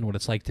understand what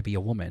it's like to be a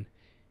woman.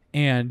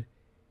 And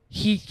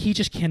he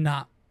just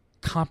cannot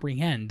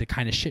comprehend the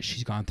kind of shit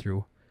she's gone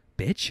through.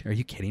 Bitch, are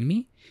you kidding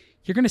me?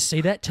 You're going to say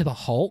that to the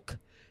Hulk?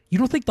 You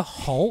don't think the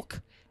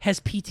Hulk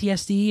has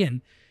PTSD and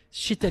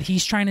shit that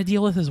he's trying to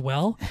deal with as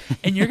well?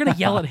 And you're going to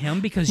yell at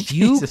him because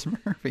you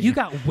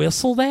got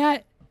whistled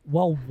at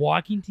while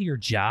walking to your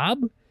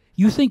job?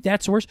 You think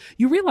that's worse?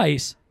 You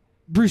realize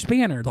Bruce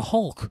Banner, the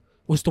Hulk,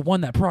 was the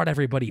one that brought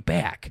everybody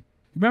back.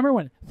 Remember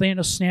when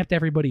Thanos snapped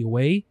everybody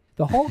away?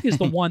 The Hulk is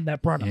the one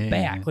that brought him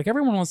back. Like,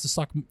 everyone wants to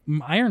suck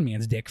Iron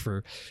Man's dick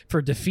for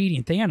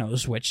defeating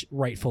Thanos, which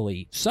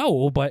rightfully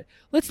so, but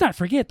let's not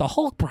forget, the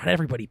Hulk brought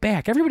everybody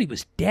back. Everybody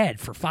was dead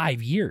for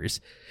 5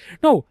 years.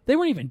 No, they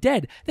weren't even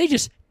dead. They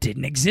just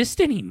didn't exist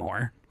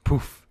anymore.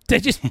 Poof. They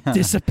just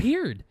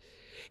disappeared.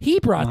 He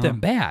brought them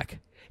back.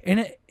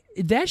 And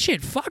that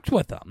shit fucked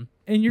with them.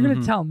 And you're going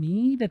to tell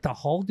me that the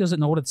Hulk doesn't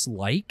know what it's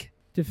like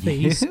to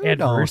face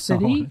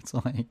adversity? It's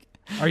like,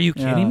 are you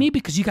kidding me?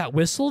 Because you got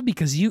whistled?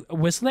 Because you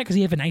whistled that because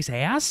you have a nice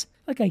ass?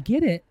 Like, I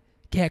get it.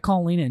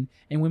 Catcalling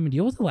and women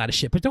deal with a lot of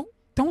shit. But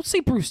don't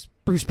say Bruce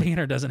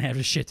Banner doesn't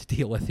have shit to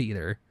deal with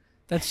either.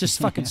 That's just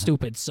fucking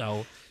stupid.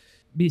 So,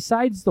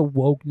 besides the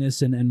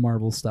wokeness and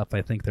Marvel stuff,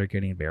 I think they're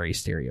getting very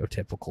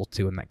stereotypical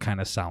too. And that kind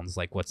of sounds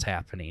like what's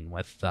happening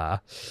with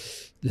the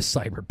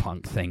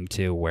cyberpunk thing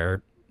too,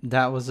 where...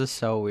 That was just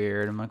so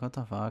weird. I'm like, what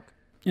the fuck?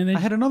 And then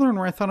I had another one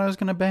where I thought I was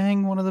going to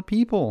bang one of the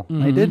people.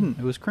 I didn't.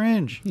 It was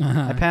cringe.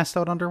 I passed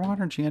out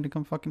underwater and she had to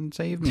come fucking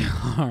save me.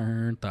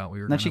 Thought we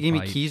were. And then she gave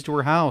me keys to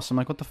her house. I'm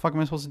like, what the fuck am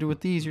I supposed to do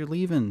with these? You're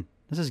leaving.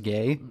 This is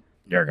gay.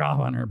 Jerk off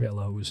on her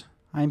pillows.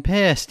 I'm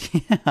pissed.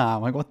 Yeah.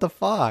 I'm like, what the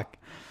fuck?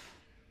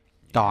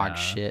 Dog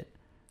shit.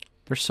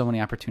 There's so many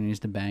opportunities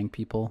to bang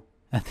people.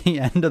 At the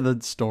end of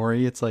the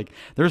story, it's like,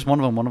 there's one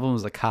of them. One of them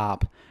was a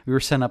cop. We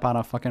were sent up on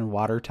a fucking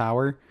water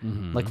tower,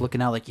 like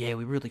looking out like, yeah,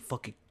 we really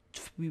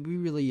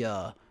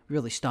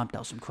stomped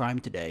out some crime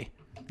today.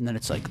 And then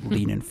it's like,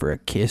 leaning for a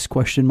kiss, ?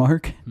 Like,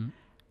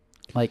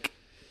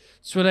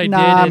 that's what I did.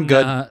 I'm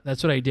good.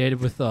 That's what I did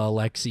with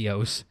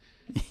Alexios.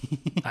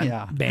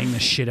 I banged the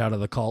shit out of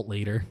the cult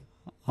leader.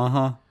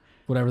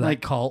 Whatever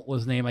that cult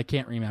was named, I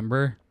can't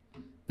remember.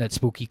 That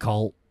spooky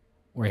cult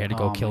where he had to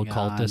go kill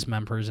cultist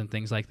members and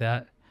things like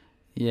that.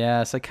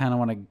 Yes, I kind of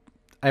want to...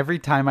 Every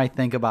time I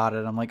think about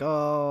it, I'm like,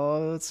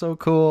 oh, it's so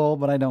cool,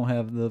 but I don't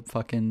have the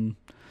fucking...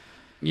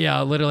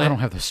 Yeah, literally. I don't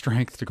have the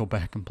strength to go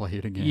back and play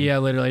it again. Yeah,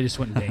 literally, I just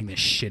went and banged the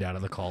shit out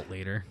of the cult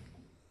leader.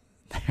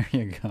 There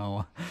you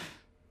go.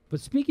 But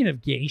speaking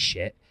of gay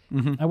shit,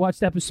 I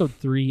watched episode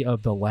 3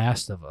 of The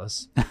Last of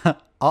Us.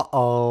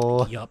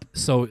 Uh-oh. Yup.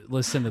 So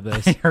listen to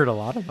this. I heard a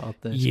lot about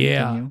this.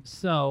 Yeah. Continue.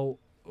 So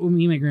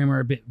me and my grandma are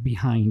a bit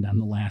behind on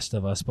The Last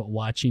of Us, but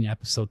watching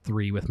episode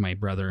 3 with my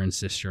brother and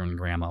sister and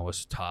grandma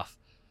was tough.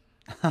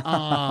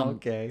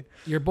 Okay.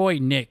 Your boy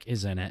Nick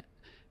is in it.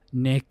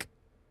 Nick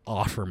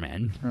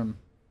Offerman.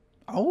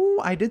 Oh,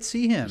 I did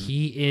see him.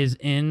 He is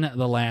in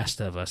The Last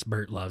of Us.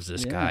 Bert loves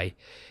this guy.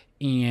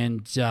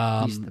 And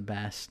he's the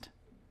best.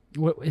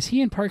 What is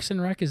he in Parks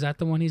and Rec? Is that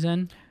the one he's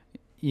in?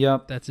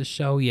 Yep. That's a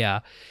show,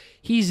 yeah.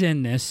 He's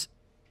in this.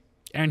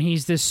 And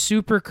he's this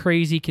super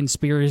crazy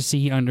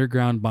conspiracy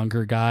underground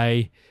bunker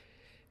guy.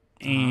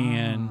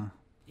 And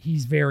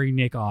he's very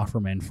Nick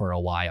Offerman for a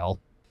while.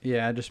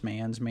 Yeah, just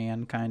man's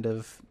man kind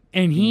of.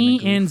 And he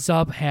ends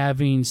up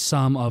having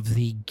some of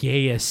the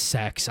gayest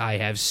sex I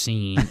have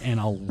seen in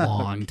a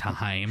long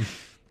time.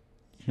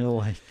 You're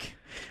like,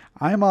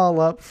 I'm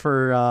all up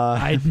for...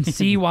 I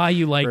see why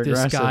you like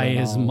this guy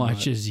as all,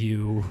 much as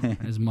you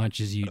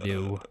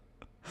do.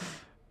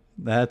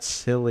 That's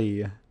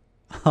silly.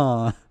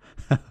 Huh.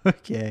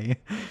 Okay.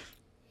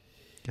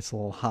 Gets a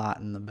little hot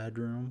in the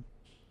bedroom.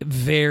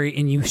 Very,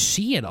 and you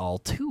see it all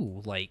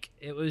too. Like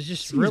it was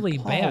just really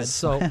bad.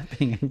 So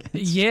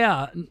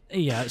yeah.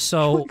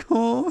 So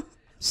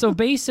so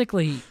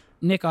basically,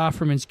 Nick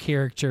Offerman's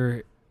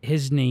character,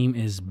 his name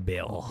is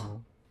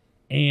Bill,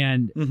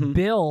 and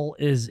Bill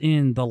is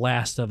in the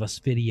Last of Us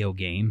video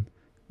game.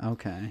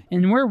 Okay.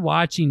 And we're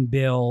watching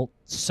Bill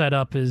set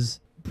up his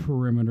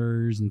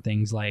perimeters and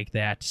things like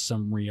that to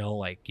some real,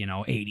 like,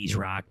 80s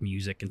rock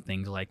music and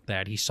things like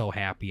that. He's so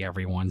happy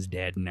everyone's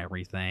dead and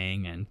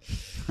everything, and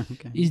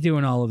he's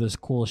doing all of this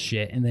cool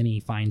shit, and then he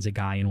finds a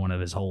guy in one of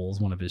his holes,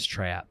 one of his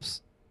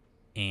traps,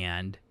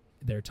 and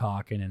they're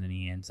talking, and then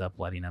he ends up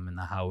letting him in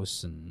the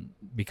house and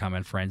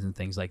becoming friends and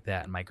things like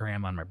that. And my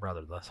grandma and my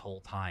brother this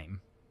whole time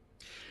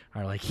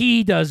are like,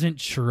 he doesn't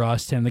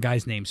trust him. The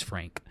guy's name's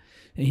Frank.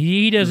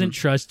 He doesn't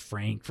trust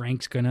Frank.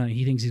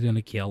 He thinks he's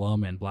gonna kill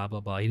him and blah,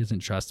 blah, blah. He doesn't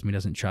trust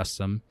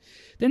him.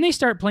 Then they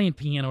start playing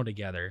piano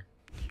together.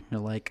 You're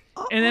like,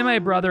 and then my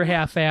brother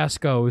half-ass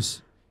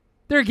goes,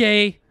 they're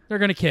gay. They're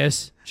gonna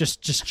kiss.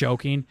 Just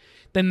joking.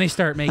 Then they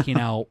start making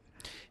out.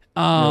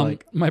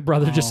 My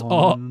brother just,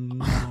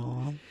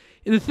 no.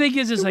 The thing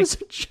is like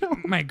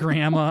my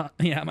grandma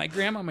and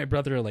my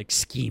brother are like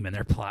scheming.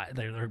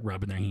 They're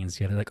rubbing their hands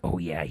together like, oh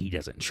yeah, he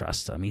doesn't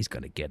trust him. He's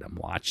going to get him.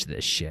 Watch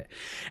this shit.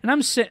 And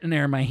I'm sitting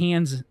there, my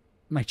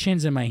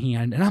chin's in my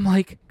hand. And I'm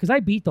like, because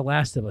I beat The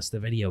Last of Us, the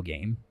video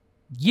game,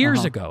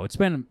 years ago. It's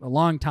been a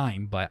long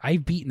time, but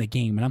I've beaten the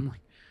game. And I'm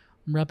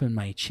rubbing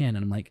my chin.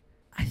 And I'm like,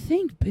 I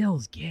think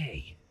Bill's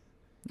gay.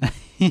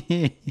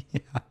 Yeah.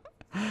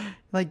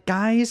 Like,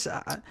 guys,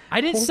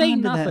 I didn't say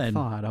nothing.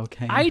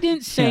 Okay. I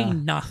didn't say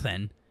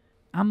nothing.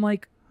 I'm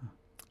like,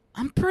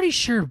 I'm pretty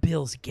sure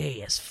Bill's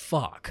gay as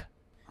fuck.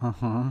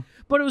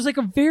 But it was like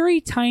a very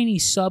tiny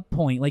sub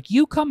point. Like,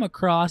 you come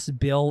across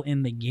Bill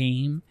in the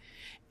game,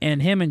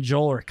 and him and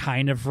Joel are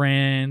kind of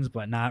friends,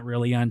 but not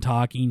really on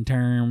talking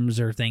terms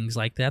or things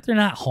like that. They're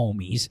not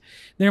homies.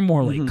 They're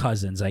more like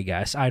cousins, I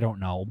guess. I don't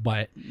know,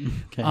 but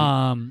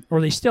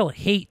or they still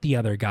hate the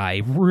other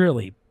guy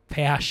really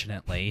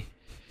passionately.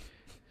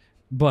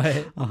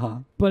 But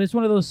it's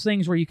one of those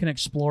things where you can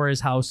explore his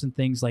house and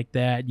things like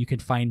that. You can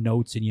find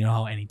notes, and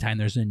how anytime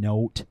there's a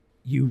note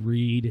you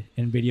read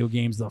in video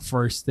games, the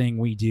first thing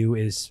we do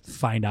is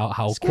find out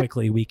how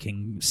quickly we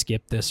can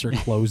skip this or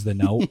close the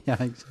note.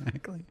 Yeah,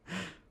 exactly.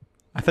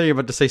 I thought you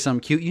were about to say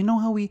something cute. You know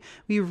how we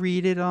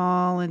read it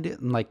all and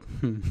like.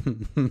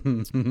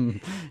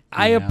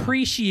 I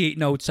appreciate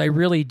notes, I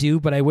really do,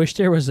 but I wish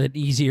there was an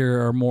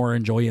easier or more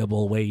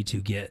enjoyable way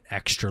to get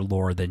extra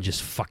lore than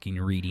just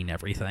fucking reading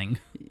everything.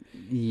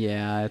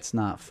 Yeah, it's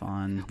not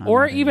fun.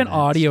 Or even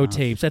audio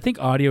tapes. I think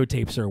audio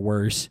tapes are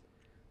worse.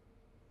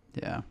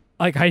 Yeah.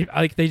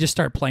 Like they just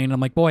start playing. And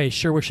I'm like, boy, I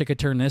sure wish I could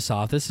turn this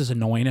off. This is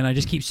annoying. And I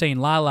just keep saying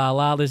la la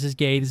la. This is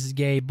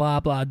gay. Blah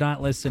blah.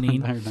 Not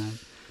listening.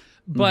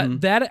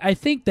 But I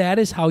think that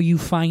is how you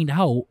find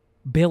out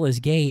Bill is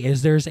gay.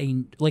 Is there's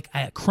a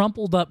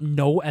crumpled up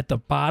note at the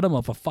bottom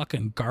of a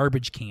fucking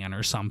garbage can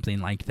or something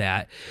like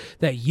that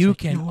you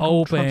can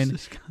open,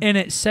 and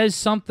it says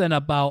something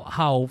about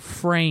how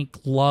Frank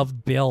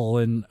loved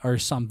Bill or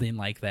something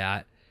like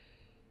that.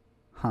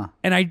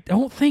 And I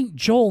don't think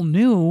Joel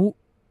knew.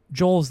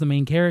 Joel's the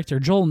main character.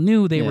 Joel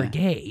knew they were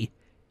gay.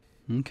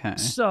 Okay.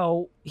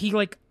 So he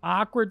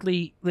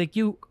awkwardly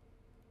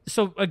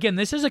So again,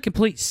 this is a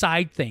complete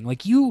side thing.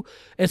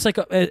 It's like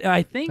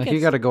I think you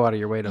got to go out of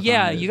your way to.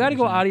 You got to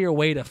go out of your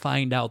way to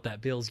find out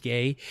that Bill's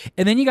gay,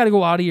 and then you got to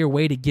go out of your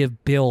way to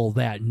give Bill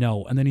that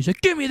note, and then he's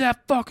like, "Give me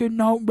that fucking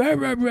note," blah,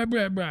 blah, blah,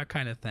 blah, blah,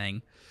 kind of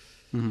thing.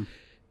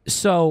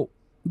 So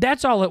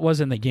that's all it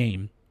was in the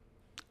game.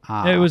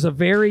 It was a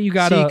very you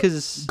got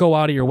to go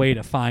out of your way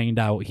to find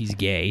out he's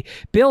gay.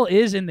 Bill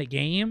is in the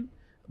game,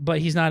 but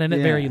he's not in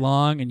it very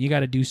long, and you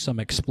got to do some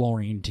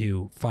exploring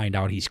to find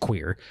out he's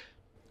queer.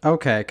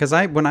 Okay, because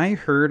when I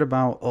heard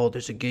about,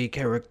 there's a gay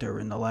character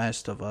in The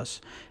Last of Us,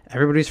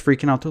 everybody's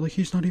freaking out. They're like,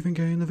 he's not even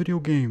gay in the video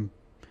game.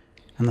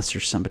 Unless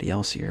there's somebody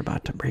else here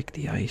about to break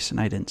the ice, and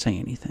I didn't say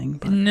anything.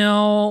 But.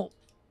 No,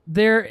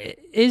 there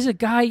is a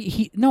guy.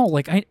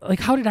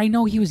 How did I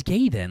know he was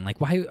gay then?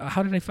 Like, why?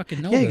 How did I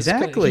fucking know? Yeah, this?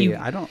 exactly.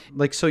 I don't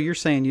So you're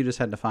saying you just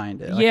had to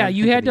find it? Yeah,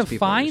 you had to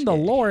find the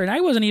lore, and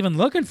I wasn't even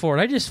looking for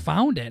it. I just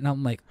found it, and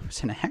I'm like, it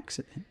was an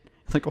accident.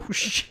 Like, oh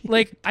shit.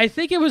 I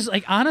think it was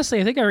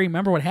honestly, I think I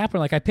remember what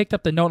happened. I picked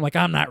up the note and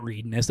I'm not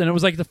reading this. And it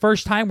was the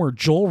first time where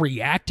Joel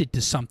reacted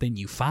to something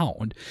you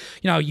found.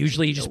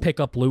 Usually you just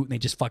pick up loot and they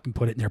just fucking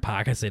put it in their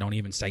pockets. They don't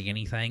even say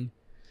anything.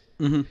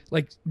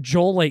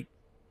 Joel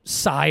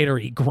sighed or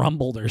he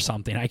grumbled or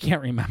something. I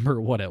can't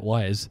remember what it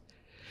was.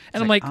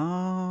 And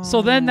I'm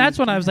so then that's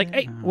when I was like,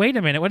 hey, wait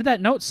a minute. What did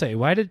that note say?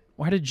 Why did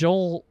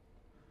Joel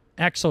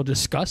act so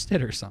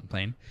disgusted or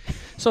something?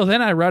 So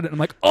then I read it and I'm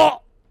like,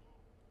 oh,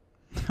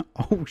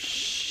 oh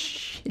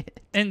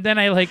shit! And then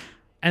I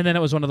And then it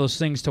was one of those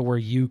things to where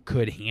you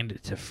could hand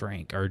it to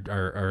Frank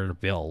or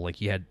Bill.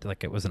 Like, you had,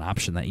 like, it was an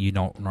option that you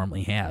don't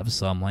normally have.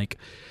 So I'm like,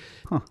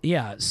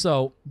 yeah.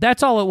 So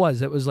that's all it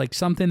was. It was like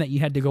something that you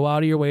had to go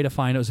out of your way to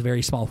find. It was a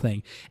very small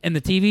thing. And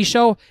the TV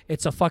show,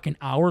 it's a fucking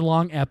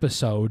hour-long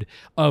episode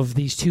of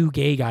these two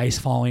gay guys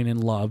falling in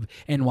love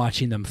and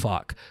watching them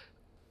fuck.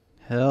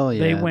 Hell yeah,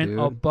 they went dude.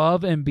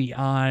 above and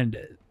beyond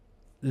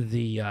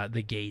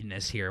the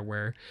gayness here,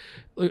 where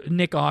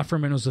Nick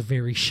Offerman was a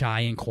very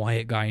shy and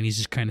quiet guy, and he's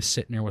just kind of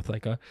sitting there with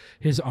like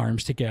his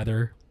arms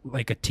together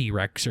like a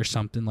T-Rex or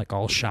something, like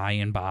all shy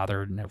and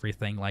bothered and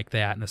everything like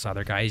that. And this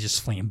other guy is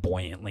just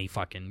flamboyantly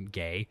fucking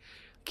gay.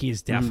 He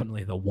is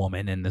definitely the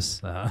woman in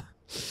this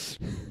this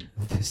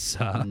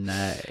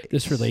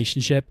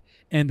relationship.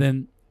 And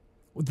then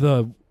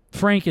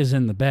Frank is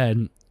in the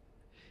bed,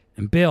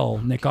 and Bill,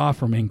 Nick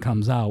Offerman,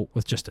 comes out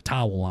with just a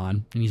towel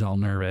on, and he's all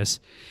nervous.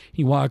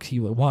 He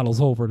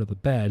waddles over to the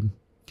bed.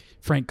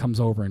 Frank comes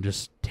over and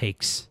just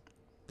takes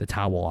the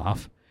towel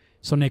off.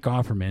 So Nick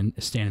Offerman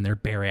is standing there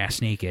bare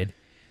ass naked.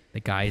 The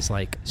guy's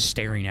like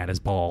staring at his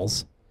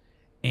balls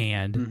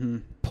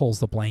and pulls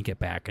the blanket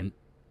back and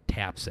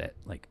taps it,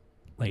 like,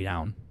 lay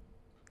down.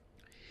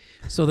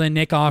 So then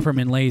Nick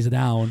Offerman lays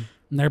down,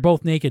 and they're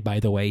both naked, by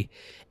the way.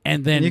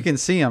 And then you can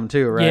see them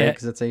too, right?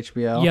 Because it's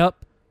HBO. Yep.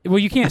 Well,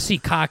 you can't see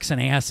cocks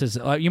and asses.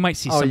 You might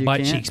see some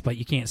butt cheeks, but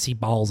you can't see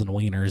balls and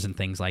wieners and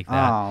things like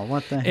that. Oh,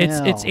 what the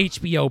hell? It's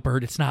HBO,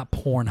 Bert. It's not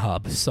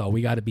Pornhub, so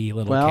we got to be a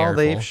little careful. Well,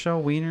 they show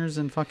wieners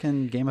in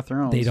fucking Game of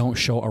Thrones. They don't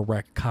show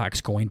erect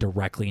cocks going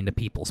directly into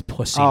people's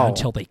pussy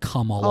until they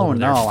come all over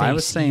their face. I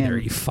was saying, either,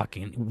 you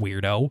fucking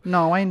weirdo.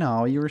 No, I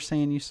know. You were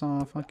saying you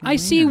saw a fucking I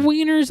see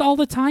wieners all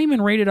the time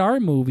in rated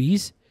R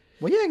movies.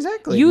 Well, yeah,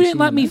 exactly. You didn't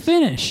let me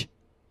finish.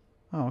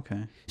 Oh,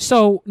 okay.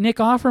 So Nick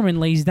Offerman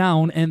lays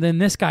down, and then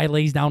this guy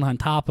lays down on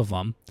top of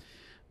him.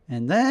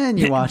 And then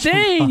you watch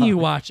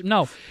him.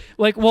 No.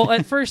 Like, well,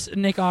 at first,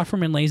 Nick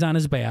Offerman lays on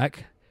his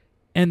back,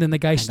 and then the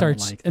guy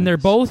starts, and they're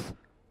both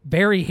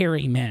very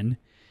hairy men.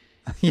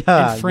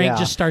 Yeah, and Frank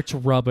just starts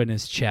rubbing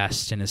his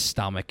chest and his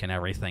stomach and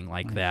everything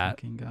like that.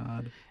 Fucking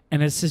God.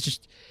 And it's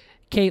just,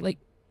 Kate, like,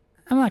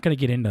 I'm not going to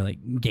get into,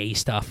 like, gay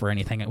stuff or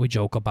anything. We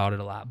joke about it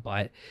a lot,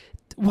 but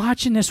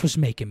watching this was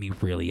making me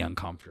really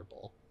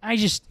uncomfortable. I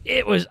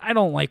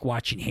don't like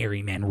watching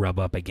hairy men rub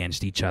up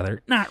against each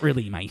other. Not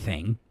really my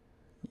thing.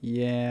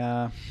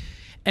 Yeah.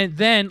 And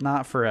then,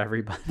 not for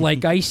everybody.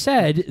 Like I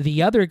said,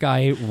 the other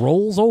guy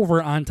rolls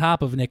over on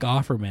top of Nick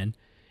Offerman,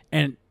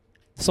 and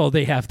so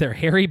they have their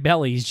hairy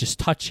bellies just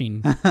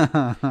touching,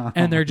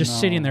 and they're just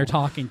sitting there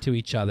talking to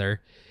each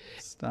other.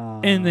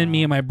 Stop. And then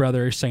me and my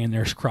brother are saying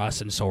there's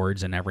crossing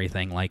swords and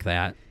everything like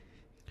that.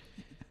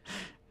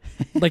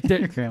 Like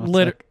they're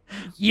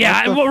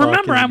yeah. Well,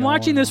 remember, I'm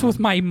watching this with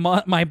my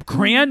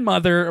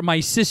grandmother,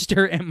 my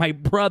sister, and my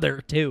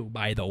brother too.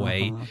 By the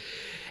way,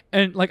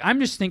 and like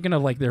I'm just thinking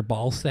of like their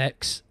ball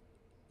sacks,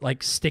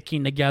 like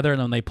sticking together,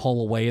 and then they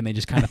pull away and they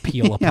just kind of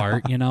peel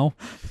apart, you know.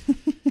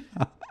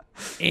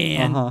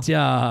 And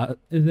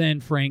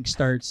then Frank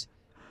starts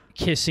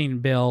kissing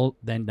Bill,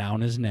 then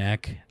down his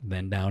neck,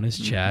 then down his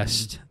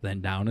chest, then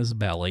down his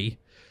belly.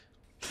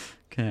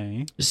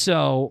 Okay.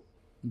 So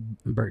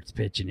Bert's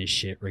pitching his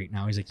shit right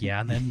now. He's like,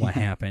 yeah, and then what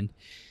happened?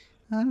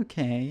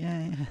 Okay,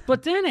 yeah.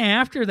 But then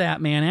after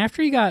that, man,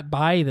 after he got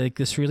by like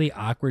this really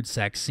awkward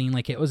sex scene,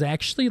 like it was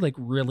actually like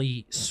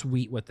really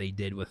sweet what they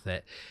did with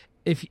it.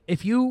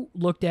 If you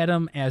looked at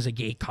them as a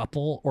gay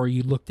couple or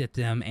you looked at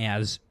them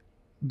as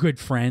good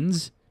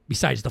friends,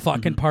 besides the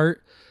fucking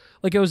part,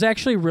 like it was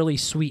actually really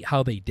sweet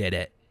how they did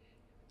it.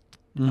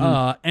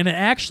 And it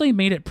actually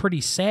made it pretty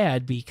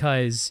sad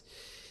because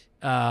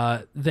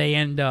they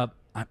end up...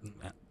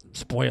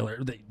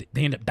 spoiler,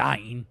 they end up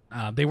dying.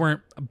 They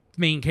weren't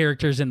main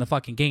characters in the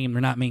fucking game.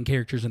 They're not main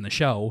characters in the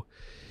show.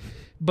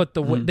 But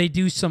they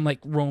do some like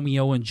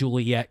Romeo and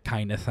Juliet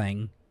kind of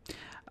thing.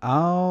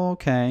 Oh,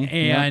 okay.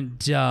 And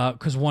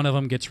because one of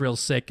them gets real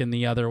sick and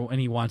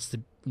he wants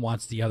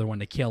the other one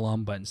to kill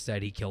him, but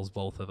instead he kills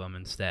both of them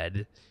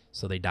instead.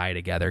 So they die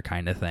together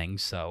kind of thing.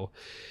 So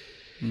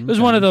it was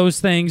one of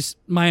those things.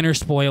 Minor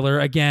spoiler.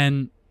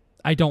 Again,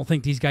 I don't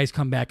think these guys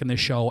come back in the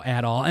show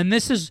at all. And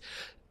this is...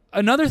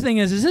 Another thing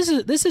is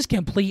this is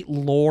complete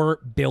lore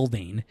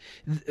building.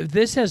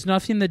 This has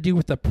nothing to do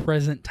with the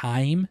present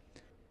time.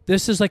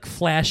 This is like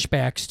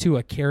flashbacks to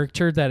a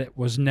character that it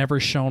was never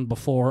shown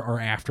before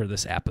or after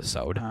this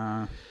episode.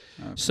 Okay.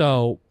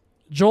 So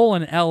Joel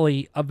and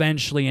Ellie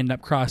eventually end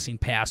up crossing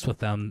paths with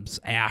them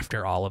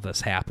after all of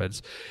this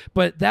happens.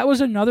 But that was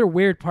another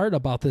weird part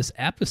about this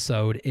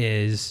episode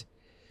is...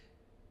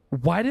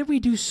 Why did we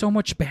do so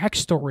much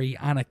backstory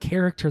on a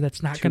character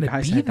that's not going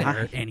to be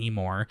there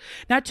anymore?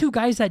 Not two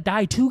guys that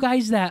die, two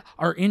guys that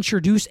are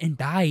introduced and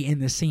die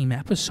in the same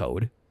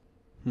episode.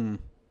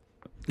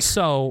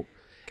 So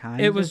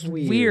it was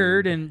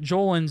weird, and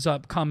Joel ends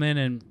up coming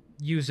and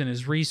using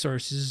his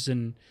resources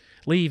and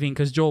leaving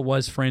because Joel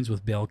was friends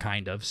with Bill,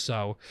 kind of.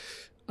 So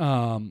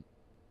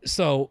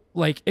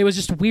like it was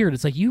just weird.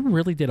 It's like you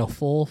really did a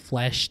full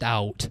fleshed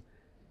out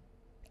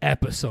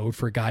episode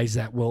for guys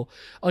that will,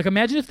 like,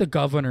 imagine if the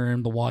governor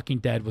in The Walking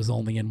Dead was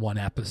only in one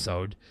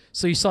episode.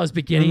 So you saw his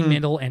beginning,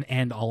 middle, and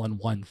end all in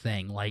one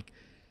thing. Like,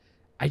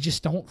 I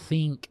just don't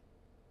think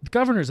the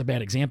governor's a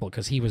bad example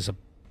because he was a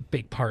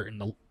big part in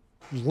the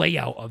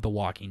layout of The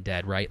Walking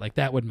Dead, right? Like,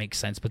 that would make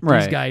sense. But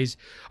these guys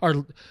are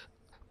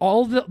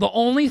all the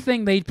only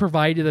thing they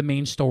provide to the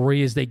main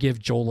story is they give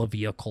Joel a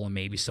vehicle and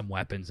maybe some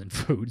weapons and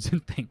foods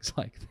and things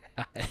like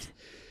that.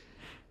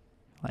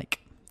 Like,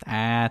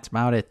 that's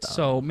about it, though.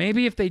 So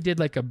maybe if they did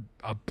like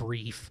a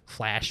brief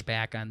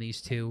flashback on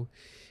these two,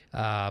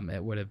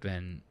 it would have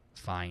been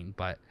fine.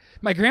 But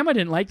my grandma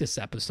didn't like this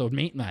episode,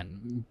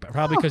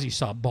 probably because you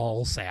saw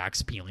ball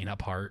sacks peeling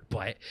apart.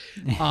 But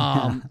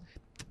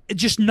it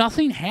just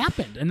nothing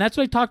happened. And that's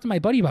what I talked to my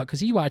buddy about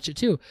because he watched it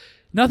too.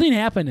 Nothing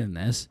happened in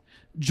this.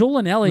 Joel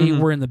and Ellie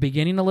were in the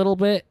beginning a little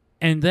bit,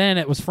 and then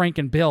it was Frank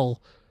and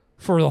Bill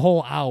for the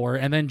whole hour,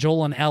 and then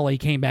Joel and Ellie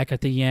came back at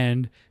the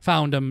end,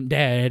 found him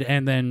dead,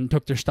 and then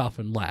took their stuff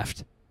and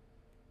left.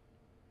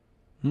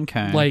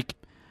 Okay. Like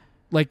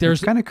there's...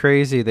 It's kind of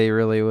crazy they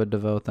really would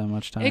devote that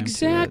much time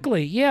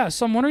Exactly, to it. yeah.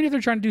 So I'm wondering if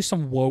they're trying to do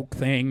some woke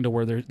thing to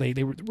where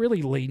they were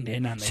really leaned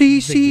in on the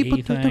See, gay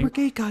but thing. there were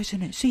gay guys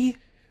in it, see?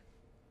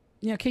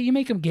 Yeah, okay, you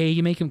make them gay,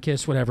 you make them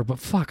kiss, whatever, but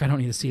fuck, I don't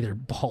need to see their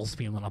balls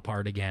peeling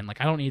apart again. Like,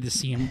 I don't need to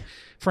see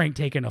Frank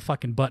taking a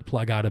fucking butt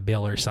plug out of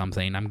Bill or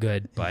something. I'm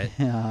good, but...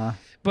 Yeah.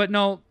 But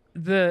no,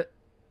 their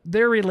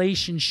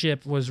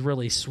relationship was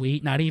really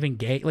sweet, not even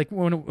gay. Like,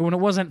 when it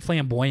wasn't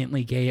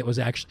flamboyantly gay, it was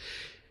actually...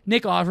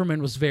 Nick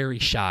Offerman was very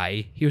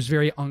shy. He was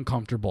very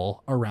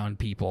uncomfortable around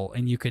people,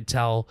 and you could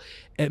tell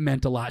it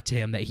meant a lot to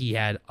him that he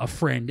had a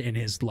friend in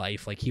his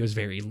life. Like, he was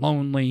very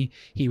lonely.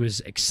 He was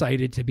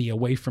excited to be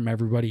away from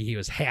everybody. He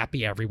was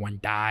happy everyone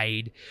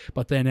died.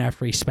 But then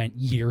after he spent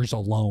years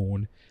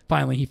alone,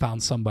 finally he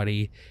found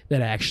somebody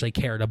that actually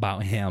cared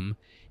about him.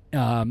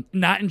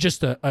 Not in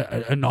just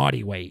a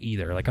naughty way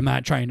either. Like, I'm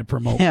not trying to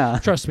promote. Yeah.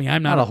 Trust me,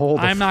 I'm not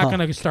going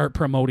to start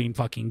promoting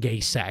fucking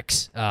gay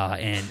sex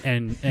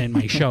and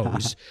my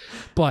shows.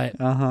 But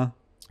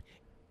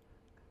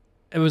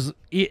it was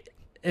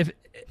if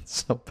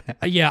so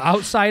bad. Yeah,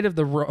 outside of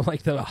the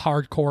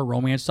hardcore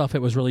romance stuff,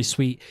 it was really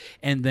sweet.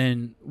 And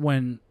then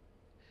when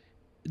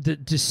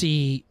to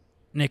see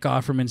Nick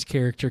Offerman's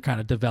character kind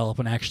of develop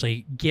and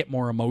actually get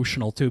more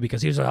emotional too,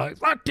 because he was like,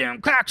 "Fuck them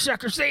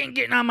cocksuckers, they ain't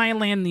getting on my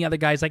land." And the other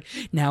guy's like,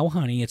 "Now,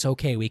 honey, it's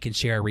okay, we can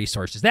share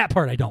resources." That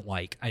part I don't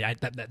like.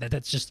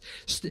 That's just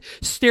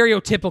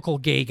stereotypical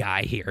gay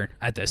guy here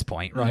at this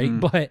point,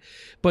 right?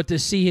 But to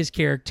see his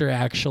character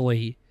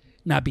actually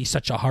not be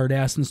such a hard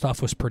ass and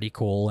stuff was pretty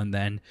cool. And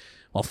then,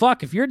 well,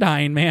 fuck, if you're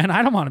dying, man,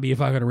 I don't want to be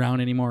fucking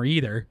around anymore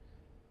either.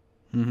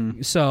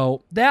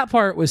 So that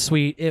part was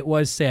sweet. It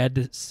was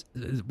sad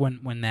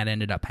when that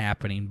ended up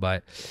happening,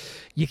 but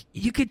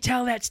you could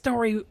tell that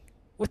story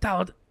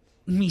without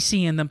me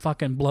seeing them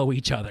fucking blow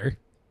each other.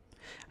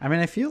 I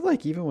mean, I feel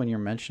like even when you're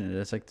mentioning it,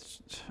 it's like,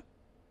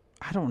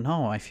 I don't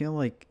know. I feel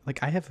like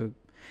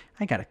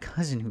I got a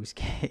cousin who's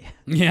gay.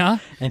 Yeah,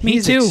 and me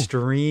he's too.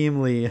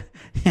 Extremely,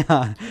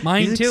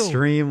 mine too.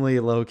 Extremely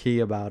low key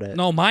about it.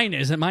 No, mine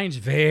isn't. Mine's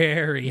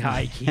very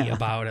high key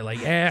about it.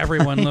 Like,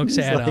 everyone looks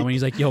at him and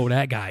he's like, "Yo,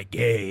 that guy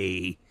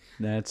gay."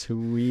 That's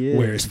who he is.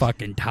 Wears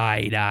fucking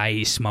tie dye,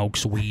 he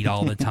smokes weed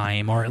all the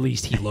time, or at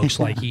least he looks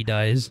like he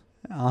does.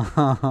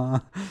 Yeah,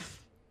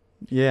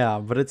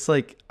 but it's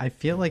like, I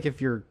feel like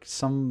if you're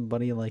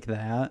somebody like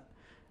that,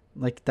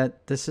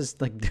 this is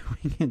like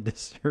doing a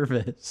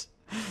disservice.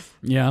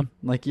 Yeah.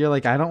 Like, you're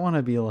like, I don't want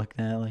to be looked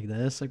at like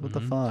this. Like, what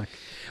the fuck?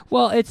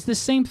 Well, it's the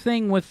same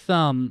thing with,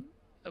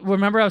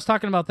 remember I was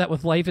talking about that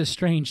with Life is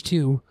Strange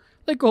too.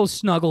 Like, go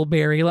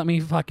Snuggleberry, let me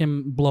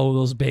fucking blow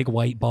those big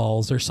white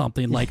balls or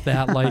something like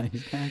that. Like,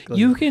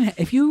 exactly.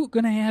 if you're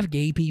going to have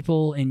gay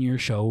people in your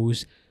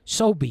shows,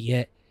 so be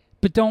it.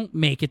 But don't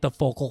make it the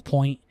focal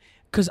point.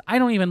 Because I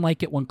don't even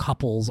like it when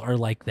couples are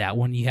like that.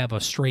 When you have a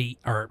straight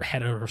or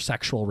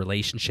heterosexual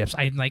relationships,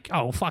 I'm like,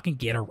 oh, fucking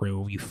get a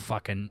room, you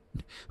fucking...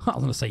 I was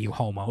going to say you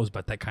homos,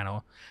 but that kind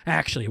of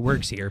actually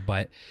works here.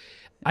 But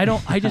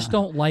I just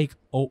don't like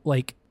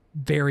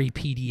very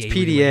PDA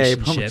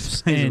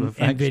relationships and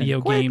video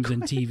games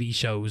and TV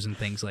shows and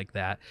things like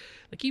that.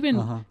 Like,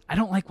 even I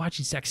don't like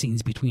watching sex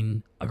scenes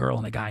between a girl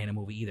and a guy in a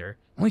movie either.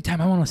 Only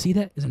time I want to see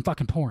that is in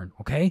fucking porn.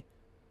 Okay.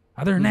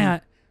 Other than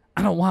that,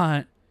 I don't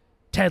want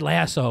Ted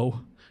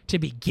Lasso to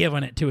be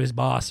giving it to his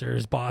boss or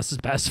his boss's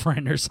best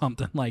friend or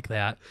something like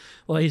that.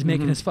 Well, he's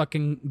making his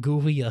fucking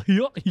goofy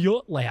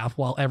laugh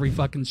while every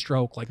fucking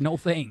stroke. Like, no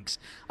thanks.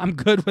 I'm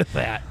good with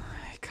that.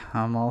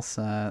 I'm all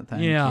set.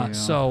 Thank you.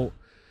 So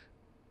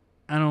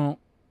I don't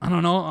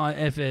know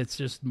if it's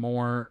just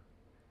more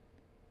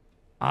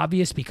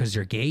obvious because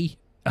you're gay.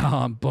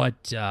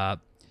 But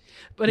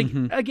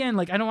again,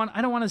 like, I don't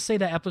want to say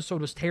that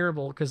episode was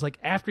terrible because, like,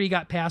 after you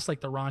got past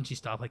like the raunchy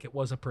stuff, like, it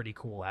was a pretty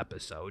cool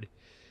episode.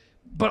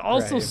 but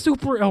also Right.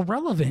 super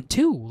irrelevant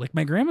too. Like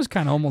my grandma's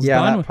kind of almost Yeah,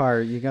 done. that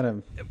part you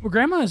gotta.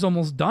 Grandma is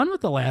almost done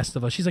with The Last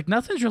of Us. She's like,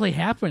 nothing's really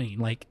happening.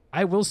 Like,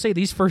 I will say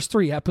these first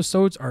 3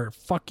 episodes are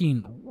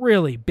fucking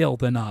really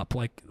building up.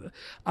 Like,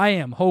 I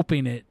am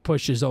hoping it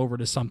pushes over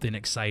to something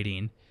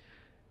exciting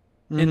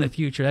in the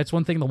future. That's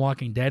one thing The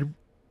Walking Dead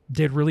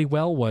did really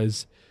well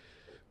was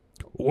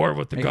war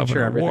with the Making sure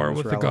governor, everything war was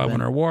with relevant. the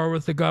governor, war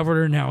with the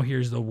governor. Now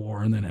here's the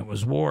war, and then it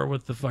was war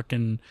with the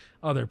fucking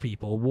other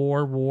people,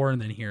 war,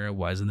 and then here it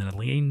was, and then it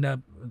leading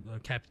up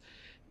kept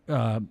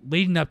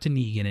leading up to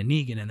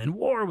Negan, and then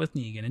war with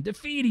Negan and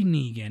defeating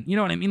Negan. You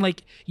know what I mean?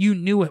 Like you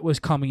knew it was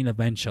coming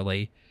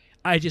eventually.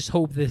 I just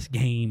hope this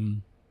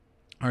game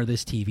or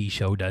this TV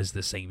show does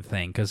the same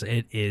thing because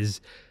it is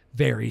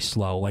very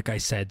slow. Like I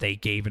said, they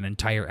gave an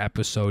entire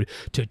episode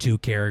to 2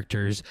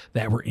 characters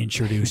that were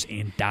introduced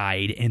and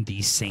died in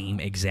the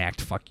same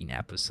exact fucking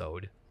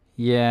episode.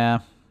 Yeah.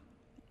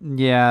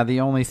 Yeah,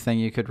 the only thing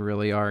you could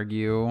really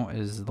argue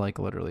is like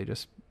literally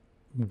just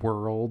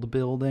world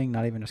building,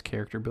 not even just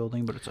character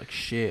building, but it's like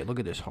shit, look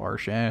at this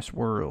harsh ass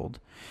world.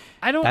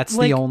 I don't. That's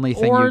like, the only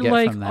thing or you get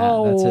like, from that.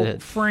 Oh, That's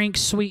it. Frank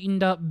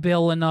sweetened up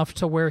Bill enough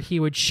to where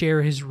he would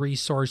share his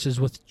resources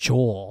with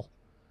Joel.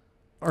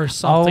 Or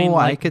something Oh,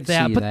 like I could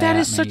that, see but that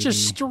is that, such a maybe.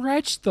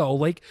 stretch, though.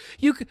 Like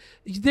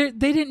they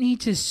didn't need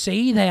to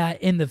say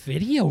that in the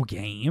video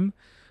game.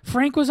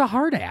 Frank was a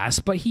hard ass,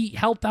 but he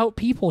helped out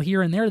people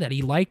here and there that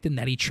he liked and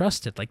that he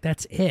trusted. Like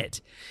that's it.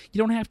 You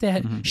don't have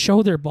to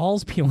show their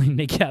balls peeling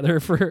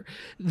together for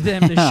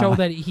them to show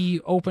that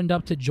he opened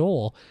up to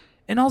Joel.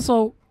 And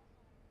also,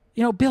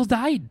 Bill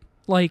died.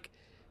 Like,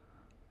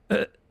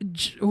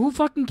 who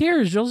fucking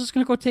cares? Joel's just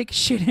gonna go take a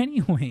shit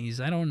anyways.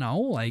 I don't know.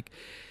 Like.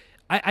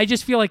 I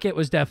just feel like it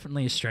was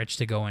definitely a stretch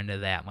to go into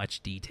that much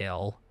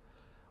detail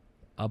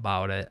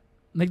about it.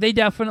 Like, they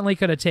definitely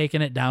could have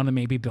taken it down and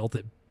maybe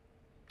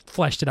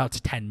fleshed it out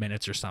to 10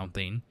 minutes or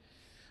something,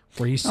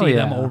 where you see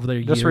them over their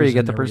years. Just where you get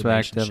and the their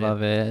perspective relationship.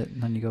 of it,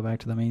 and then you go back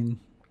to the main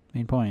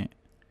point.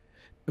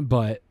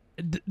 But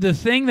the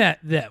thing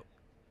that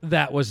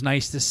was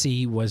nice to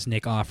see was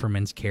Nick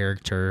Offerman's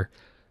character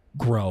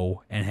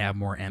grow and have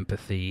more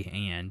empathy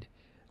and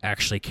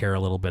actually care a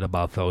little bit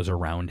about those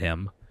around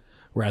him,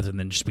 rather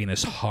than just being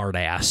this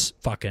hard-ass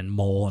fucking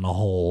mole in a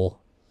hole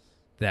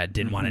that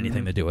didn't want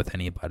anything to do with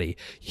anybody.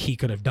 He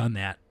could have done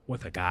that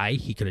with a guy.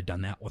 He could have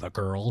done that with a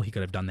girl. He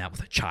could have done that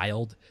with a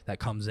child that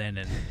comes in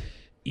and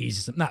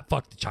eases, not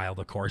fuck the child,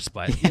 of course,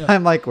 but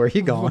I'm like, where are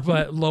you going?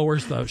 but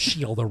lowers the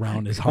shield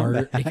around his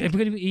heart. It could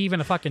be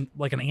even a fucking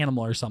like an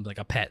animal or something, like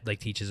a pet,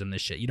 like teaches him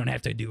this shit. You don't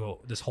have to do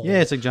this whole.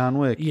 Yeah, it's like John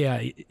Wick.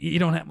 Yeah, you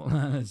don't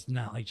have. It's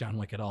not like John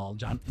Wick at all.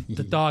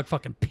 The dog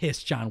fucking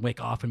pissed John Wick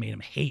off and made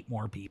him hate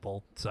more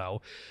people.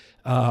 So,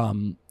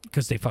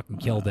 because they fucking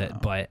killed it.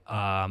 But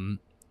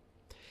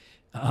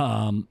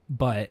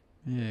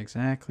Yeah,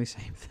 exactly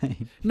same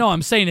thing. no,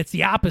 I'm saying it's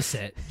the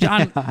opposite.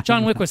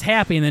 John Wick was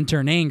happy and then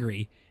turned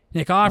angry.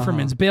 Nick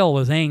Offerman's Bill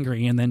was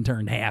angry and then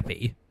turned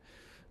happy.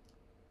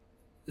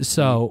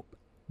 So,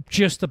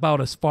 just about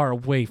as far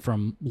away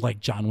from like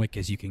John Wick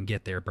as you can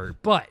get there, Bert.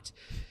 But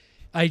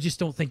I just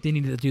don't think they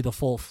needed to do the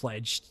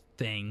full-fledged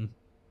thing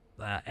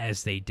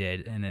as they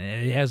did, and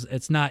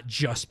it's not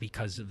just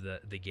because of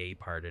the gay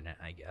part in it,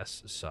 I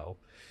guess. So,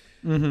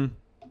 but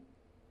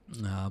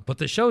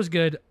the show's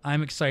good.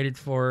 I'm excited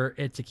for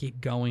it to keep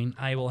going.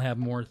 I will have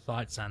more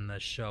thoughts on the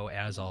show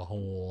as a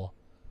whole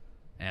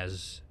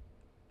as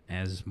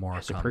more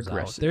As it comes out.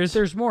 progresses.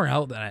 There's more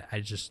out that I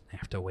just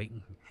have to wait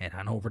and head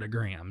on over to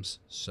Graham's.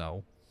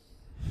 So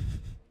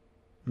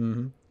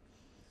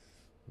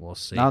we'll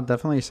see. No, it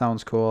definitely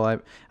sounds cool.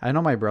 I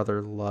know my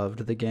brother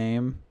loved the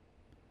game,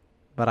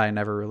 but I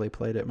never really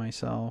played it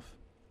myself.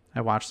 I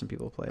watched some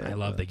people play it. I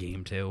love the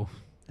game too.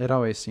 It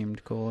always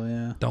seemed cool,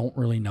 yeah. Don't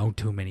really know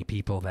too many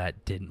people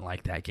that didn't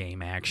like that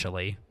game,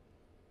 actually.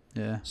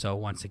 Yeah. So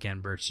once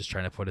again, Bert's just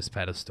trying to put his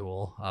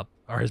pedestal up,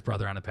 or his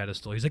brother on a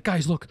pedestal. He's like,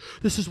 guys, look,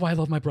 this is why I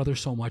love my brother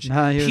so much.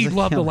 Nah, He was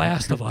loved like, The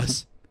Last of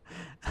Us.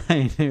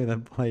 I knew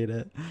that played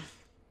it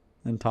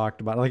and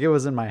talked about it. Like, it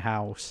was in my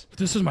house.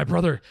 This is my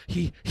brother.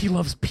 He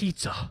loves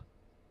pizza.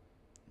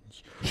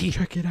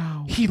 Check it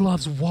out. He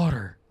loves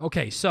water.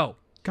 Okay, so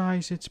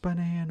Guys, it's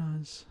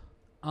bananas.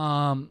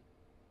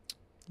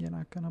 You're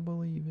not going to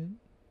believe it.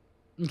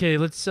 okay,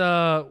 let's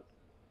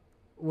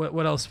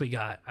what else we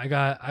got?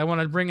 I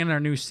want to bring in our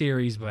new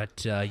series,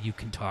 but you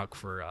can talk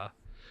for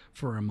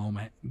a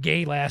moment.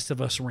 Gay Last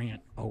of Us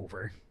rant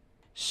over.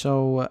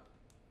 So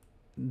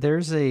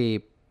there's a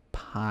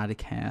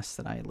podcast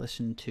that I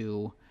listen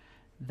to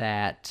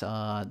that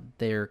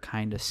they're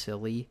kind of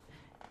silly,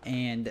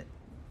 and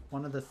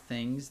one of the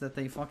things that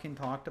they fucking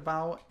talked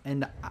about,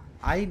 and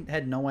I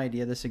had no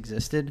idea this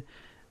existed,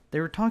 they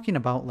were talking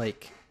about,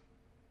 like,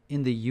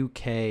 in the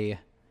UK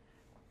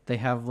they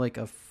have like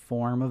a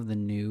form of the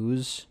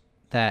news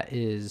that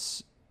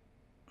is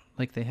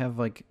like, they have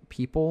like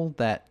people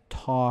that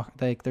talk,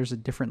 like, there's a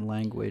different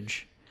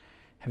language.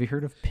 Have you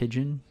heard of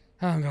Pigeon?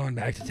 I'm going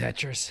back to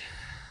Tetris.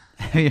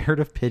 Have you heard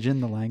of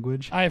Pigeon, the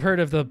language? I've heard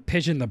of the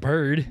pigeon, the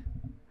bird.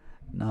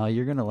 No,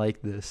 you're gonna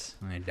like this.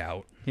 I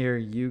doubt. Here,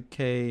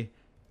 UK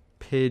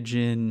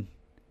Pigeon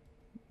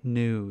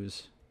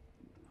News.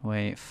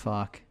 Wait,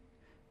 fuck.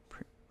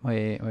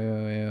 Wait. Let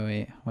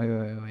me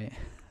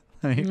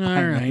All find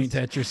right, this.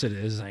 Tetris it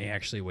is. I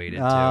actually waited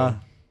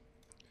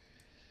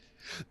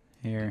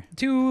Here.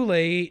 Too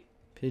late.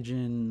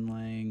 Pigeon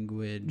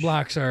language.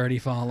 Block's already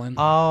fallen.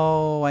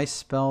 Oh, I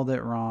spelled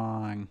it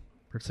wrong.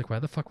 Bert's like, why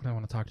the fuck would I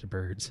want to talk to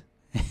birds?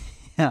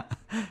 Yeah.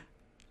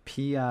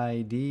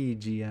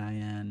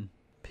 Pidgin.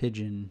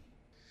 Pigeon.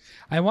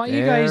 I want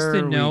you guys to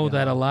There we know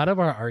that a go. lot of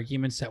our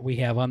arguments that we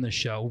have on the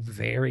show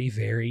very,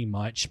 very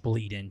much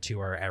bleed into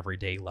our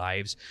everyday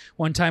lives.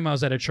 One time I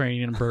was at a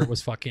training and Bert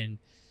was fucking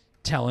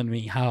telling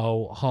me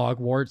how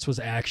Hogwarts was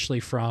actually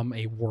from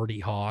a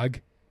warty hog.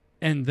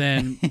 And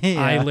then I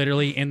Yeah.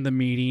 literally in the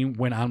meeting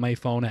went on my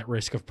phone at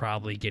risk of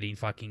probably getting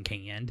fucking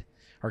canned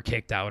or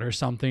kicked out or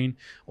something,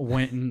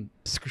 went and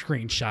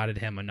screenshotted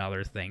him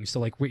another thing.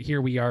 So like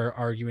here we are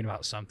arguing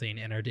about something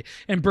in our day,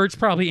 and Bert's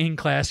probably in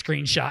class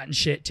screenshotting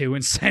shit too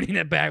and sending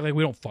it back like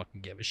we don't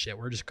fucking give a shit.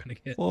 We're just gonna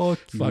get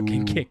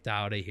fucking kicked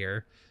out of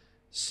here.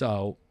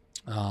 So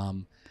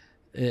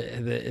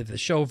the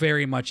show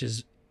very much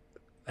is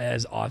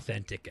as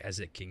authentic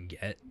as it can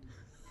get.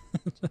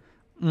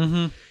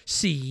 Mm-hmm.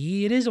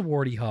 See, it is a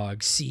warty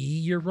hog. See,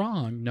 you're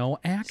wrong. No,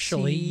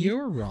 actually, See?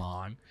 you're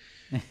wrong.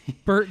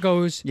 Bert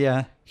goes,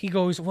 Yeah. he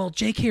goes, well,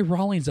 J.K.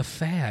 Rowling's a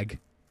fag.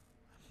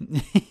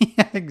 Yeah,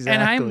 exactly.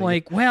 And I'm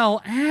like,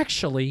 well,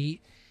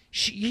 actually,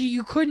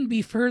 you couldn't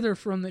be further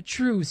from the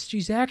truth.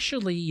 She's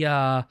actually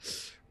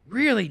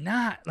really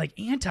not like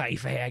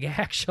anti-fag,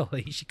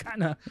 actually. She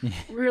kind of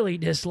really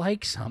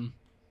dislikes him.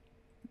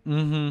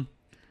 Mm-hmm. And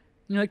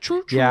you're like,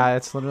 true. Yeah,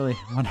 it's literally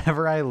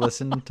whenever I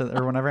listen to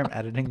or whenever I'm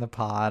editing the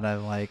pod,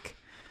 I'm like,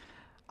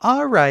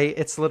 all right.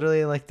 It's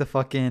literally like the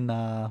fucking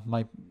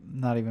my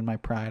not even my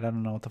pride. I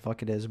don't know what the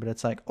fuck it is, but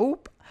it's like,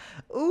 oop.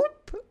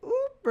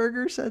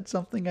 Burger said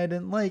something I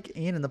didn't like,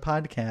 and in the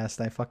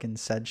podcast I fucking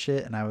said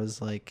shit, and I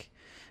was like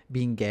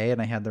being gay,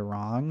 and I had the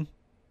wrong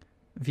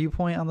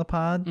viewpoint on the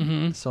pod.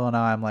 Mm-hmm. So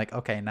now I'm like,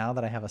 okay, now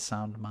that I have a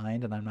sound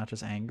mind and I'm not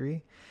just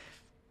angry,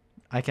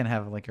 I can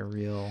have like a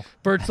real.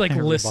 Bert's like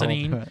rebuttal to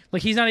listening. it.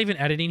 Like he's not even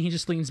editing. He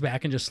just leans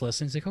back and just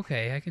listens. Like,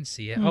 okay, I can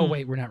see it. Oh,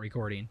 wait, we're not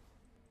recording.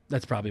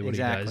 That's probably what he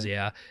does, Exactly.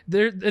 yeah.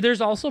 There's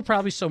also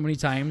probably so many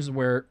times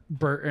where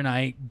Bert and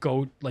I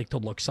go like to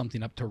look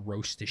something up to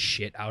roast the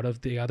shit out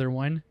of the other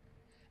one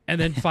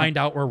and then find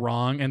out we're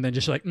wrong and then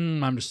just like,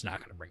 I'm just not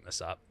going to bring this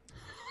up.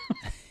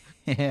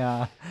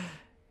 Yeah.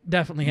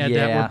 Definitely had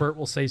that where Yeah. Bert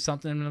will say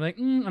something and I'm like,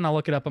 and I'll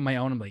look it up on my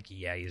own. I'm like,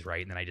 yeah, he's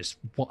right. And then I just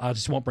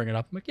won't bring it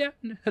up. I'm like, yeah,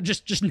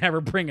 just never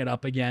bring it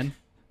up again.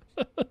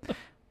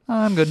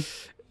 I'm good.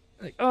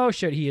 Like, oh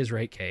shit, he is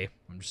right, Kay.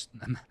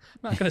 I'm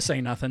not going to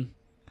say nothing.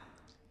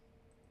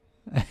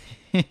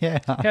 Yeah.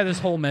 I had this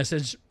whole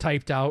message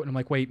typed out, and I'm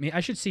like, wait, I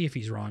should see if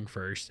he's wrong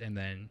first. And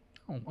then,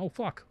 oh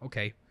fuck,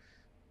 okay.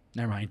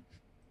 Never mind.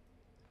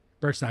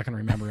 Bert's not going to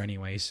remember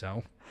anyway,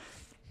 so.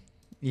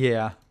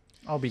 Yeah.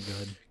 I'll be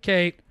good.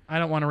 Okay, I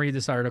don't want to read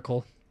this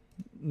article.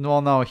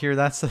 Well, no, here,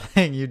 that's the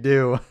thing you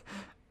do.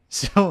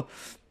 So,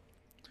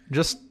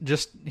 just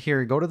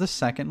here, go to the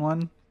second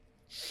one.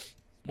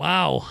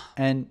 Wow.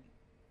 And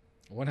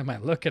What am I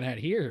looking at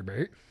here,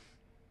 Bert?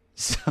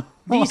 so,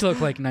 These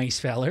look like nice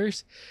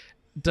fellers.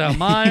 The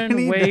modern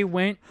need way to-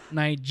 went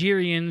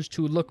Nigerians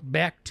to look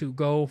back to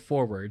go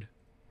forward.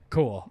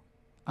 Cool.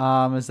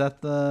 is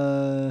that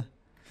the...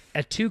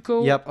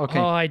 Atuko. Yep, okay.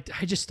 Oh, I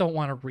just don't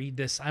want to read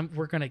this.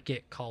 We're going to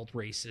get called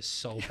racist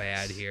so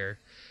bad here.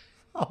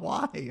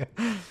 Why?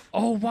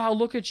 Oh, wow,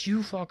 look at you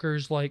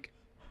fuckers. Like,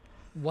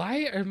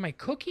 why are my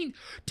cooking...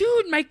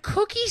 Dude, my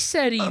cookie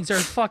settings are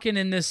fucking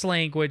in this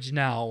language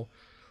now.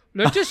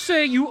 Let's just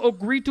say you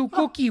agree to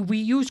cookie. We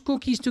use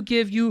cookies to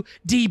give you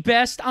the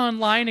best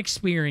online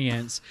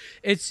experience.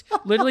 It's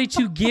literally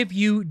to give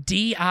you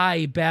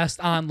DI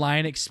best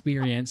online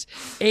experience.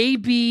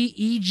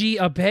 ABEG,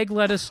 a beg,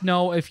 let us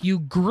know if you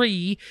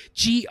agree,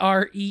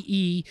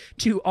 GREE,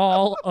 to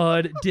all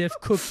diff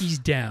cookies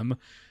dem.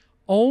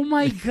 Oh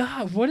my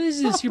God, what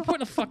is this? You're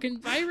putting a fucking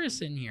virus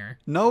in here.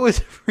 No,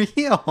 it's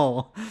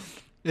real.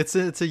 It's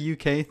a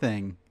UK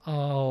thing.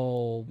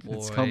 Oh, boy.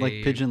 It's called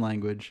like pigeon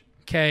language.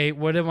 Okay,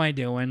 what am I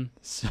doing?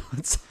 So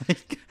it's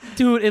like...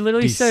 Dude, it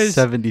literally The says...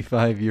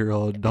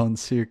 75-year-old don't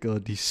circle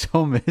the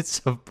summits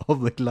of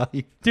public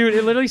life. Dude,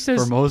 it literally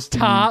says For most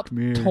top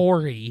mere-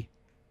 Tory.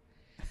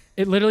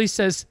 It literally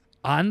says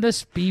on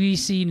this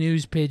BBC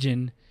News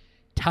pigeon,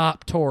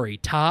 top Tory,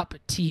 top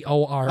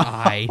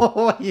T-O-R-I.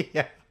 Oh,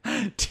 yeah.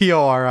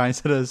 T-O-R-I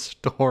instead of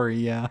story,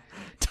 yeah.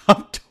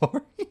 Top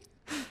Tory.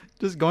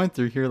 Just going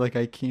through here like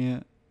I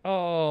can't.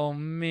 Oh,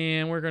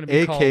 man, we're going to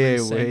be called AKA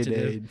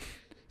insensitive. Wade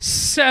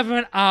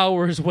 7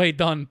 hours way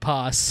done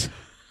pass.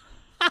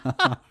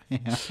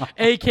 Yeah.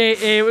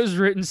 AKA it was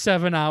written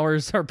 7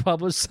 hours or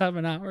published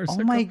 7 hours Oh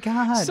ago. my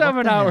God. 7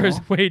 what the hours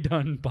hell? way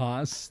done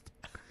pass.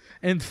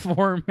 And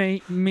for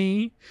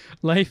me,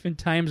 Life and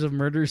Times of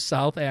Murder,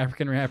 South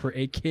African rapper,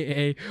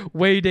 a.k.a.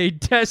 Wayday,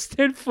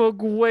 destined for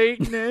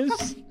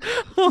greatness.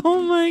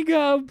 Oh, my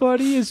God,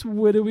 buddy. It's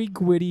widowy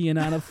gwitty and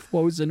on a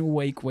frozen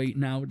wake wait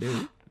now,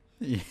 dude.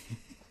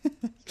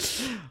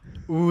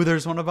 Ooh,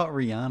 there's one about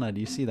Rihanna.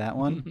 Do you see that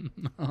one?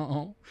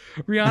 No.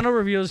 Rihanna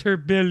reveals her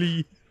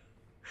belly.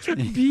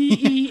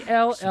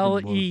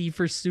 BELLE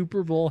for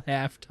Super Bowl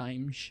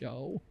halftime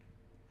show.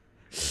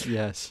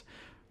 Yes.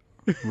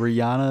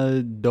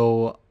 Rihanna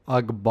do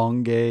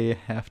Agbonge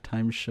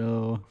halftime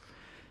show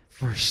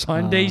For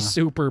Sunday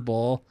Super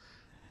Bowl.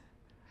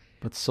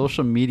 But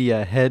social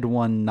media had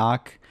one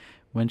knock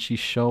when she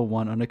show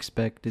one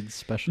unexpected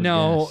special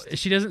guest.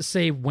 She doesn't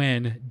say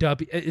when.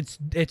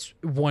 It's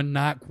one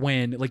knock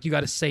when. Like, you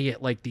got to say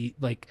it like these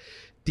When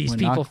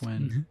people. knock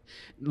when.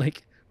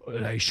 Like,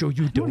 I show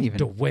you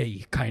the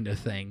way kind of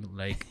thing.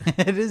 Like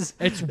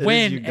It's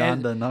when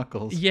Uganda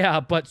Knuckles. Yeah,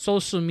 but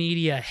social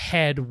media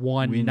had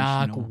one When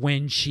knock she know.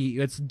 when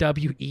it's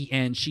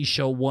WEN. She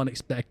show one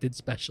expected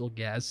special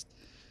guest.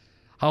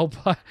 How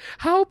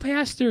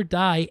pastor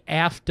die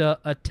after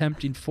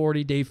attempting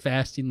 40-day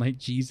fasting like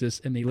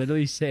Jesus, and they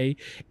literally say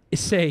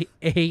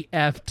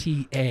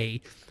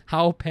AFTA.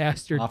 How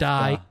pastor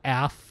die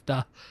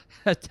after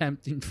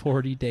attempting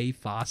 40-day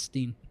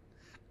fasting.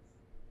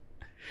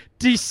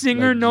 The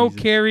singer Like no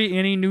Jesus. carry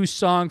any new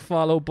song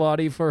follow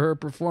body for her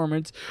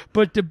performance,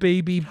 but the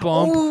baby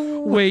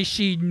bump way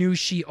she knew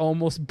she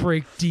almost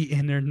break the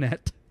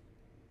internet.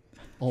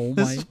 Oh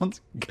my This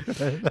one's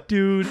good.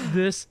 dude,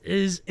 this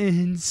is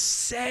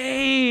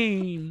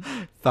insane.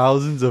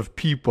 Thousands of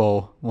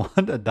people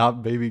want to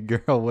adopt baby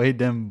girl way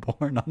them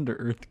born under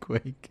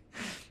earthquake.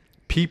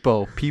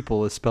 People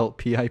is spelled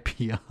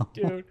PIPO.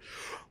 Dude,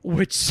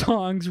 which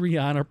songs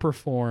Rihanna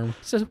perform?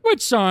 It says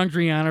which songs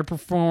Rihanna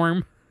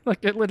perform?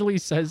 Like, it literally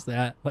says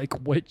that. Like,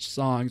 which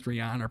songs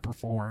Rihanna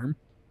perform?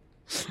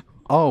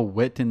 Oh,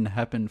 what didn't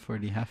happen for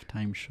the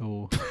halftime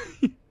show?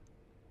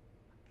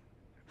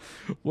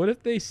 What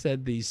if they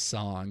said these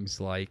songs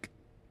like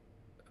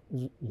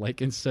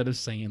instead of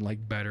saying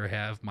like better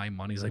have my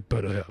money, it's like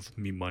better have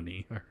me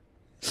money? Or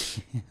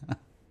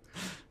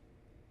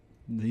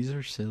These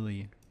are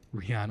silly.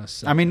 Rihanna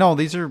said, I mean, no,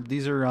 these are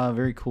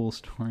very cool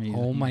stories.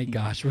 oh my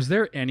gosh, was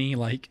there any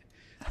like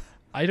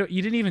you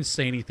didn't even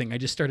say anything. I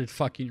just started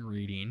fucking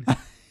reading.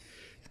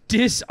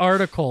 This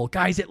article,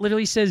 guys, it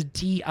literally says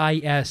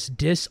DIS.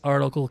 This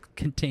article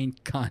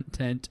contained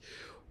content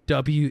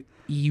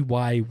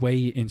WEY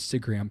way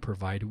Instagram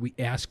provided. We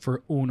ask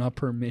for UNA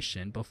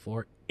permission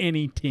before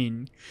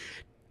anything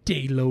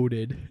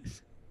downloaded.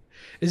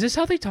 Is this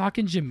how they talk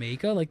in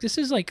Jamaica? Like, this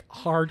is like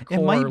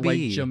hardcore, might like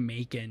be.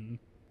 Jamaican.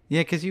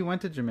 Yeah, because you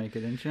went to Jamaica,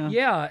 didn't you?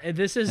 Yeah, and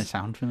this Does it is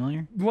sound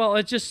familiar? well,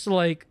 it's just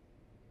like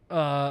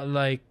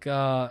they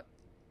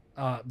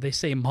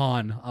say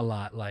 "mon" a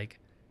lot. Like,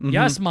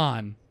 yes,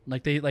 mon.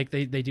 Like they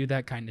do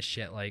that kind of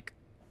shit. Like.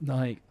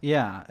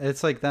 Yeah,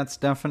 it's like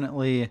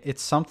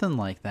it's something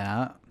like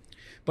that.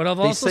 But I've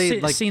They also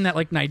say, seen that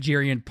like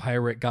Nigerian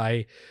pirate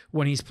guy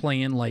when he's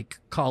playing like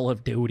Call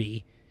of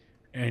Duty,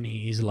 and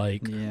he's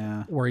like,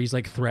 where he's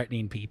like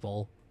threatening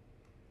people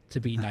to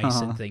be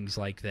nice and things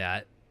like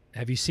that.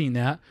 Have you seen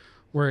that?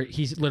 Where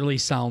he literally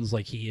sounds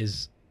like he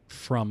is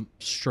from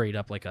straight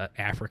up like a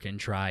African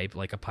tribe,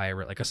 like a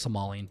pirate, like a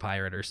Somalian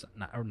pirate or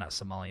not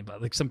Somalian,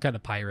 but like some kind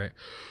of pirate,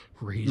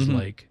 where he's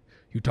like,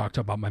 "You talked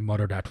about my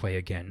mother that way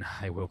again,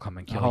 I will come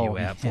and kill you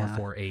at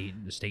 448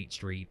 State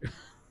Street."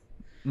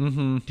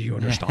 Do you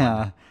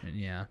understand?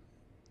 Yeah.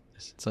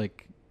 It's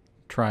like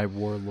tribe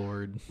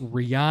warlord.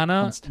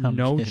 Rihanna,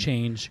 no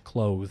change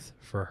clothes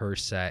for her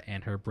set,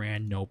 and her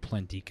brand no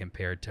plenty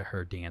compared to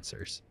her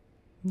dancers.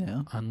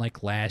 Yeah.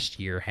 Unlike last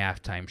year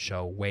halftime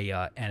show,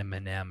 Waya and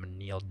Eminem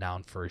kneeled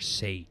down for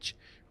Sage.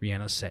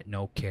 Rihanna set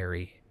no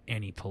carry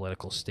any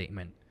political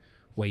statement.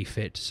 Way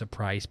fit to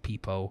surprise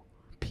Pipo,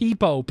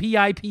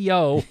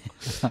 P-I-P-O.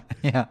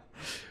 Yeah.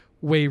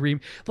 Way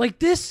like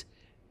this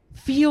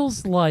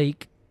feels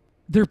like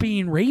they're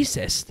being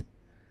racist.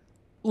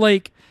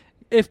 Like,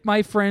 if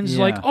my friends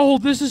like, oh,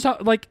 this is how,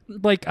 like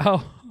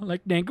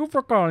thank you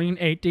for calling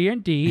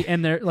AT&T,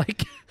 and they're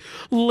like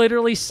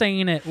literally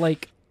saying it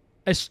like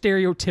as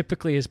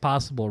stereotypically as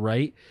possible,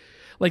 right?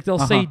 Like they'll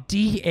say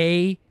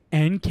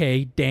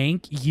D-A-N-K,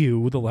 dank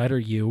you, the letter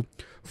U,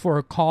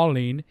 for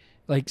calling,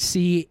 like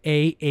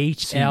CAHLIN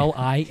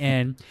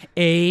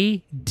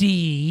AD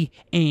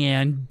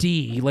and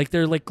D. Like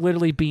they're like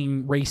literally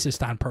being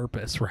racist on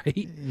purpose,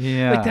 right?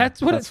 Yeah. Like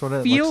that's what it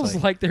feels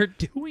looks like they're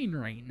doing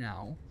right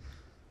now.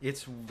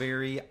 It's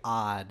very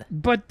odd.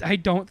 But I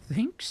don't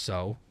think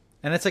so.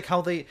 And it's like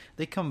how they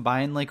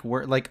combine like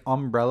word like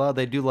umbrella.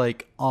 They do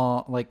like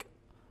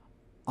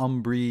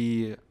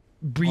umbrella.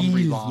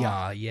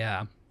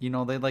 Yeah. You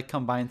know, they like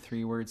combine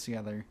three words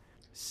together.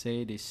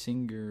 Say the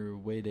singer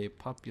way they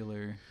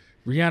popular.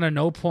 Rihanna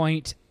no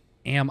point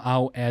am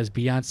out as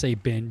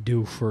Beyonce been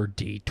due for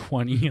the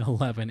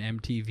 2011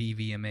 MTV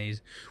VMAs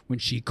when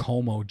she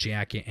como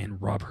jacket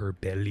and rub her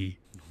belly.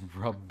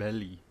 Rub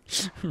belly.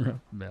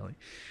 Rub belly.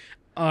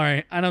 All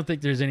right. I don't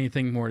think there's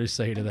anything more to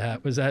say to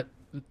that. Was that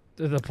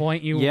the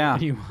point you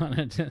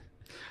wanted to?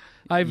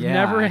 I've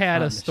never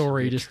had a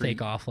story just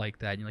take off like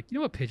that. And you're like, you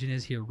know what Pigeon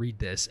is? Here, read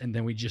this. And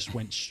then we just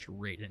went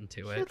straight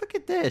into it. Look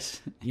at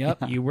this.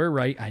 Yep, you were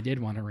right. I did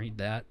want to read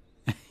that.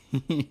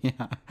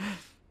 Yeah.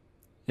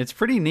 It's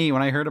pretty neat.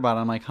 When I heard about it,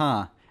 I'm like,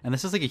 huh. And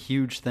this is like a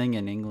huge thing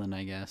in England,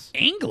 I guess.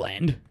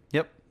 England?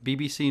 Yep.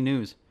 BBC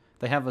News.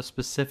 They have a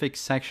specific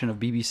section of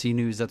BBC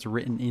News that's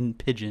written in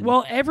Pigeon.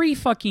 Well, every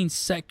fucking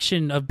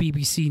section of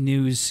BBC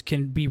News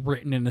can be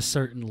written in a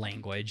certain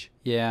language.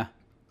 Yeah.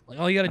 Like,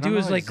 all you got to do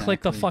is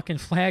click the fucking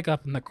flag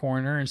up in the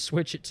corner and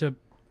switch it to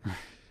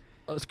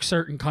a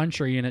certain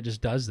country, and it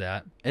just does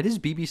that. It is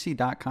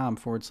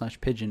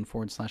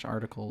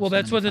bbc.com/pigeon/articles. Well,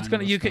 that's what it's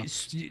going to... You can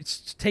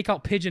take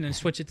out Pigeon and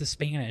switch it to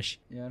Spanish.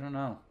 Yeah, I don't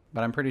know.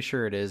 But I'm pretty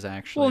sure it is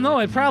actually. Well, no,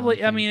 it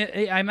probably... I mean,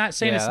 I'm not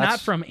saying it's not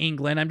from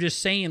England. I'm just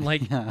saying,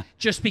 like,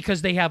 just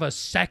because they have a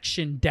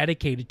section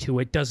dedicated to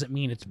it doesn't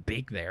mean it's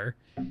big there.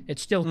 It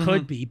still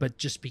could be, but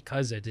just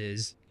because it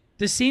is...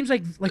 This seems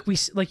like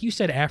you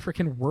said,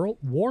 African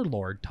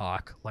warlord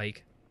talk.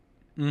 Like,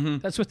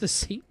 that's what this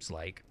seems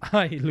like.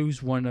 I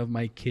lose one of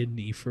my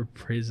kidney for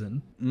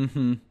prison.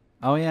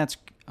 Oh, yeah, it's...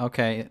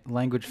 Okay,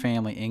 language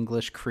family,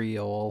 English,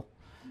 Creole.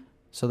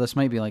 So this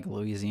might be like a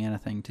Louisiana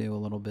thing, too, a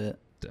little bit.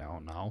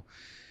 Don't know.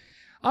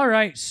 All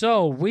right,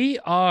 so we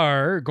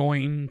are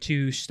going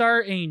to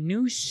start a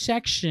new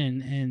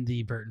section in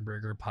the Burton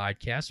Burger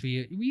podcast.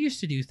 We used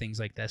to do things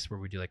like this where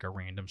we do like a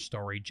random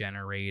story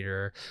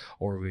generator,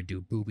 or we would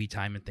do booby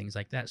time and things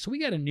like that. So we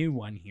got a new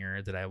one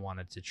here that I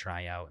wanted to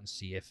try out and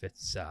see if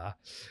it's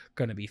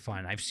going to be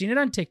fun. I've seen it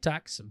on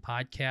TikTok, some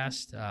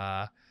podcasts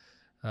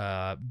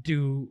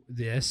do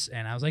this,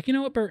 and I was like, you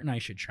know what, Burton, I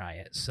should try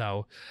it.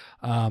 So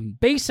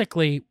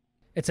basically,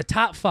 it's a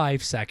top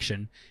 5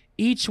 section.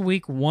 Each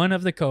week, one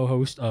of the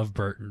co-hosts of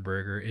Burton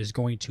Burger is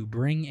going to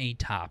bring a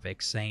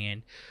topic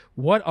saying,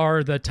 what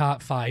are the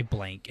top 5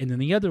 blank? And then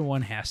the other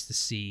one has to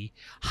see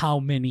how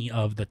many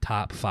of the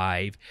top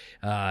 5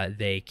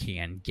 they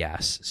can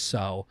guess.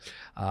 So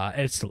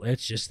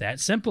it's just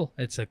that simple.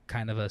 It's a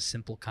kind of a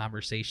simple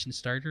conversation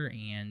starter,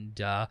 and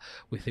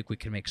we think we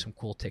can make some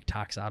cool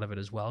TikToks out of it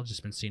as well.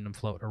 Just been seeing them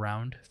float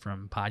around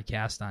from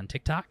podcast on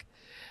TikTok,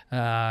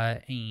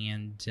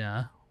 and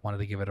wanted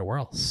to give it a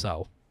whirl.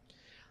 So...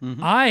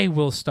 I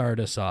will start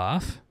us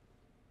off,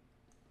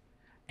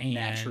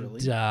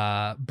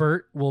 and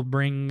Bert will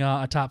bring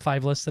a top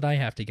 5 list that I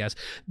have to guess.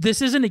 This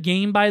isn't a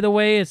game, by the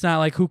way. It's not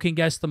like who can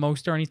guess the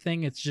most or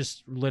anything. It's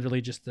just literally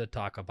just to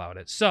talk about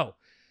it. So,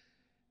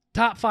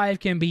 top 5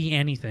 can be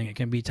anything. It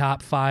can be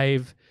top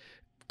 5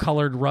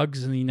 colored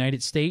rugs in the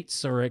United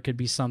States, or it could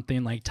be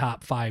something like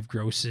top 5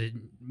 grossed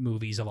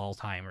movies of all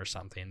time or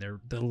something. They're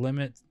the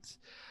limits.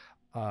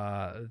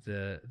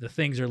 The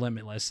things are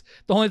limitless.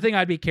 The only thing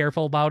I'd be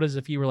careful about is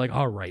if you were like,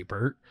 all right,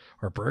 Bert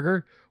or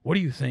Burger, what do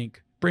you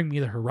think Bring Me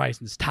the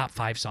Horizon's top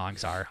 5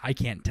 songs are? I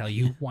can't tell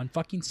you one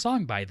fucking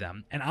song by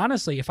them. And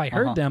honestly, if I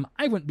heard them,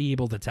 I wouldn't be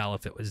able to tell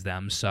if it was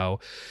them. So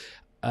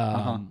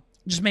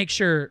just make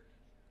sure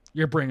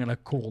you're bringing a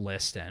cool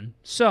list in.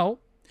 So,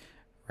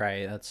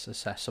 right, that's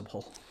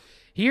accessible.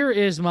 Here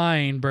is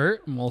mine,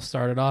 Bert, and we'll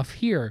start it off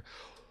here.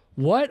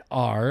 What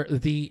are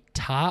the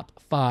top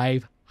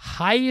 5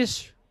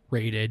 highest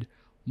rated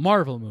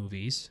Marvel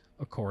movies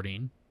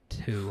according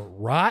to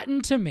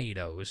Rotten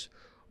Tomatoes?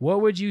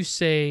 What would you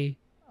say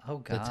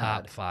the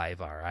top 5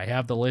 are? I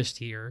have the list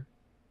here.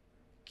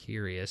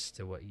 Curious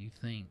to what you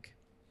think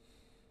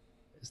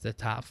is the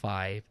top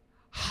 5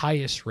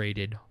 highest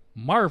rated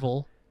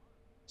Marvel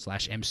 /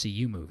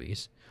 MCU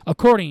movies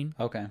according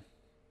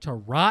to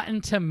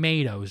Rotten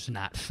Tomatoes.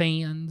 Not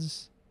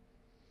fans,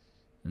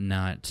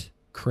 not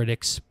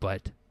critics,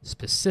 but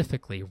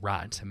specifically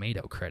Rotten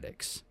Tomato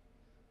critics.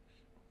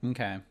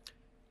 Okay.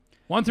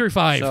 1 through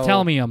 5.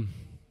 Tell me them.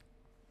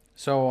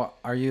 So,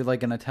 are you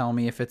like gonna tell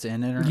me if it's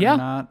in it or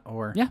not?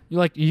 Or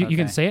you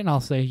can say it, and I'll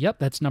say, "Yep,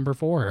 that's number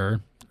 4," or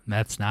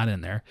 "That's not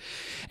in there."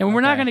 And we're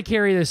not gonna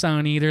carry this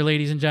on either,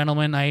 ladies and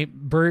gentlemen.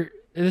 Bert,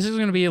 this is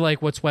gonna be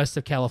like What's West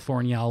of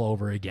California all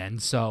over again.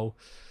 So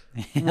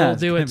we'll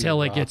do it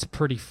till it gets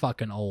pretty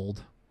fucking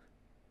old.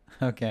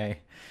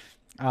 Okay.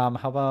 How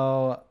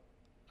about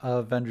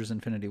Avengers: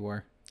 Infinity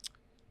War?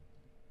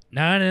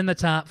 Not in the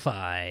top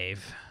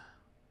 5.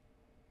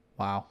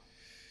 Wow.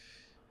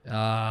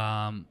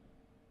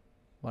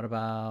 What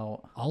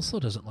about... Also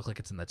doesn't look like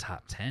it's in the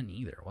top 10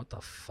 either. What the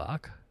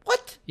fuck?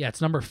 What? Yeah,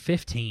 it's number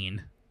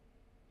 15.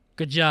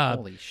 Good job.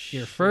 Holy shit.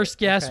 Your first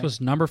guess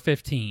was number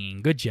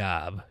 15. Good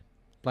job.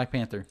 Black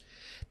Panther.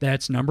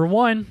 That's number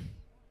 1.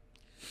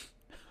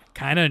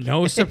 Kind of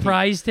no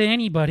surprise to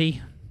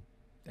anybody.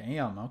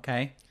 Damn,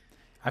 okay.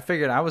 I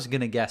figured I was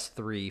going to guess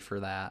 3 for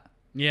that.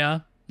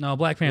 Yeah. No,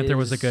 Black Panther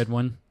was a good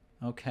one.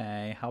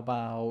 Okay, how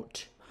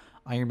about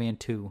Iron Man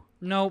 2?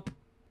 Nope.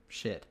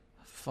 Shit.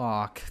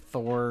 Fuck.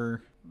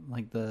 Thor,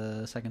 like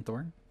the second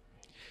Thor?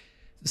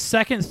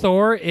 Second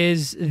Thor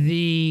is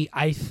the,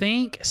 I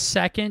think,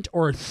 second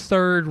or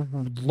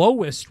third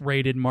lowest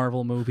rated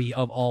Marvel movie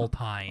of all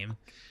time.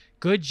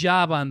 Good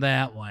job on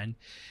that one.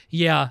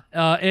 Yeah,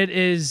 it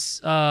is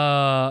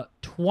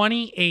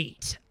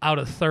 28 out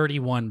of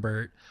 31,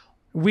 Bert.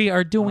 We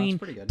are doing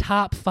pretty good.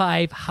 top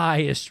 5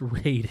 highest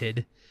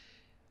rated.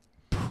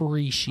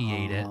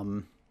 Appreciate it.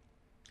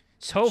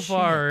 So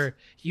far,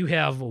 you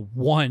have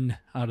 1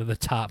 out of the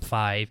top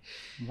 5.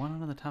 1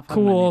 out of the top 5.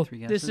 Cool.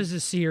 3 This is a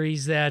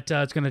series that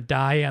it's going to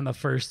die on the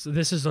first.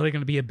 This is really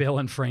going to be a Bill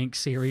and Frank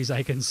series,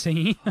 I can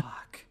see.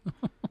 Fuck.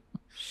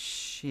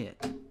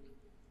 Shit.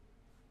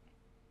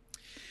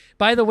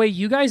 By the way,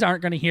 you guys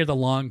aren't going to hear the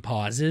long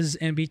pauses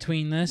in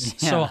between this,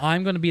 so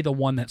I'm going to be the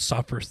one that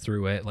suffers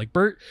through it. Like,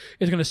 Bert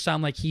is going to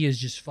sound like he is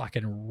just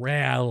fucking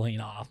rattling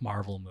off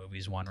Marvel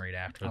movies one right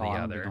after the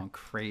I'm other. going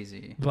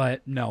crazy.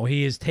 But no,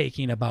 he is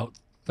taking about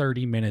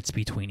 30 minutes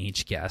between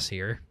each guess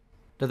here.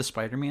 Do the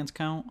Spider-Mans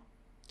count?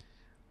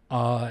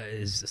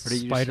 Is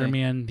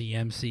Spider-Man the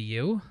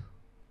MCU?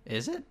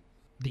 Is it?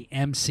 The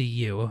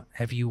MCU.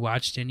 Have you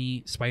watched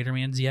any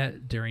Spider-Mans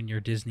yet during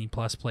your Disney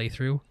Plus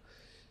playthrough?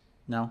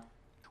 No.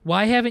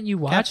 Why haven't you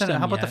watched them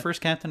How about yet? the first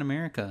Captain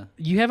America?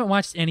 You haven't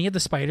watched any of the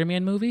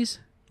Spider-Man movies?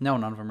 No,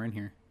 none of them are in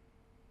here.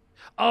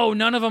 Oh,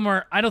 none of them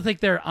are. I don't think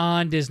they're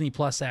on Disney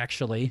Plus,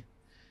 actually.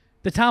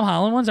 The Tom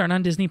Holland ones aren't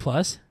on Disney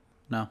Plus?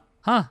 No.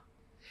 Huh.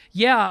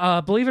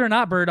 Yeah, believe it or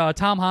not, Bert,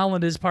 Tom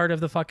Holland is part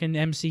of the fucking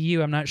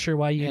MCU. I'm not sure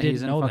why you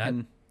didn't know that.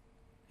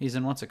 He's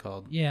in what's it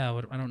called?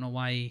 Yeah, I don't know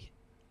why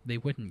they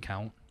wouldn't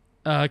count.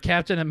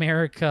 Captain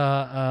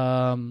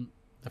America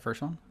The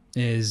first one?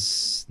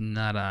 is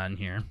not on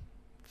here.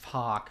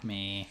 Fuck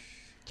me.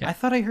 Okay. I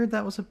thought I heard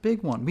that was a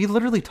big one. We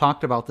literally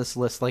talked about this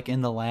list like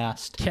in the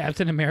last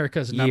Captain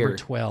America's number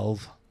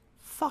 12.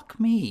 Fuck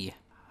me.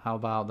 How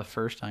about the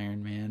first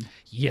Iron Man?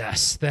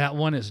 Yes, that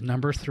one is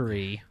number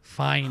 3.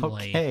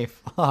 Finally. Okay,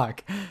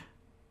 fuck.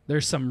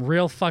 There's some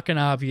real fucking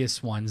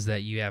obvious ones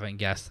that you haven't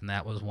guessed, and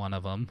that was one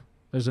of them.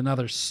 There's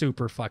another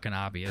super fucking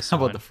obvious How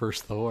one. about the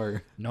first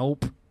Thor?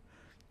 Nope.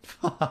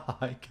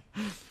 Fuck.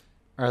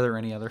 Are there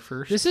any other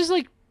firsts? This is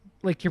like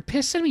you're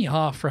pissing me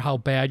off for how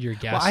bad your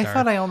guesses I are.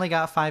 thought I only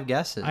got 5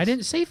 guesses. I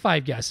didn't say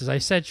 5 guesses. I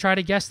said try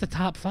to guess the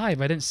top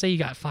 5. I didn't say you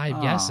got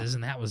 5 guesses,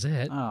 and that was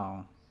it.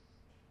 Oh.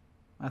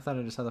 I thought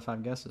I just had the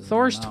 5 guesses.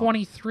 Thor's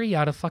 23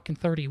 out of fucking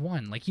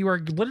 31. Like, you are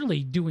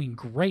literally doing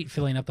great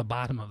filling up the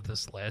bottom of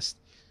this list.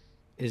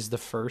 Is the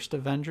first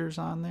Avengers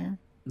on there?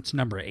 It's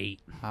number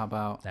 8. How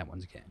about... That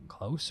one's getting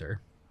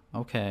closer.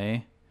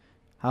 Okay.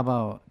 How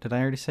about... Did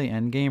I already say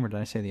Endgame, or did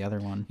I say the other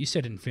one? You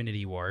said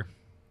Infinity War.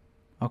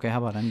 Okay,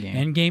 how about Endgame?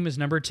 Endgame is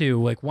number 2.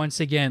 Like,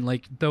 once again,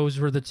 like, those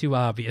were the 2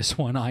 obvious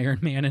one, Iron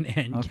Man and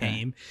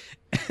Endgame.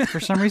 Okay. For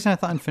some reason, I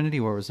thought Infinity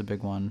War was a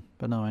big one,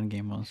 but no,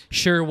 Endgame was.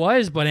 Sure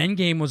was, but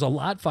Endgame was a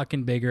lot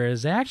fucking bigger. It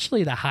was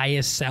actually the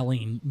highest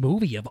selling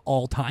movie of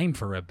all time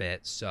for a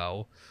bit,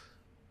 so...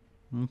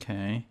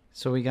 Okay.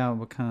 So we got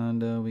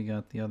Wakanda, we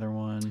got the other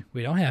one.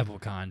 We don't have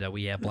Wakanda.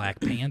 We have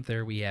Black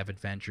Panther, we have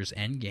Avengers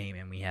Endgame,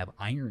 and we have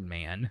Iron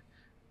Man.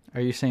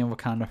 Are you saying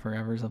Wakanda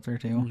Forever's up there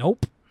too?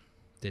 Nope.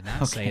 Did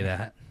not say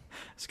that. I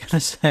was going to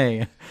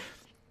say,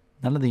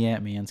 none of the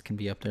Ant-Mans can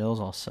be up there. Those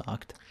all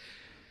sucked.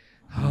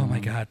 Oh my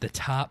god, the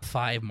top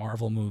 5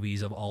 Marvel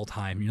movies of all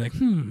time. You're like,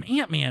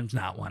 Ant-Man's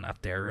not one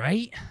up there,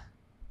 right?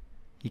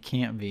 He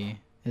can't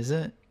be. Is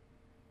it?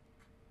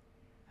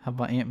 How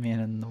about Ant-Man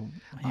and the...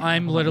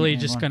 I'm literally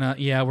just gonna...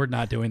 Yeah, we're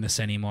not doing this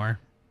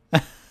anymore.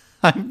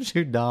 I'm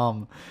too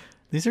dumb.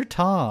 These are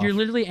tough. You're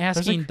literally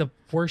asking the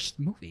worst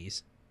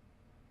movies.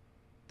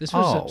 This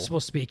was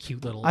supposed to be a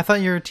cute little... I thought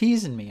you were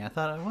teasing me. I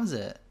thought it was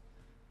it.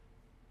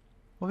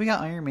 Well, we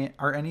got Iron Man.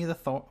 Are any of the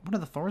Thor... What are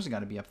the Thors got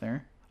to be up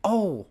there?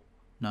 Oh!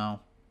 No.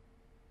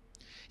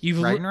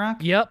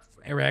 Ragnarok? Yep.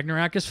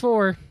 Ragnarok is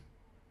 4.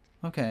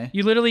 Okay.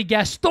 You literally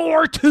guessed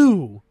Thor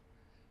 2.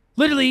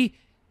 Literally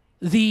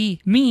the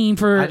meme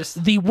for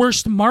the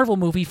worst Marvel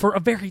movie for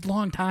a very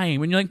long time.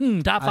 When you're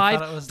like, top 5, I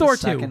thought it was Thor the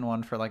 2. second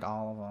one for like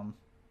all of them.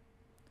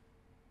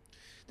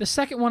 The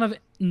second one of...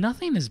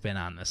 Nothing has been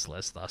on this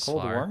list thus far.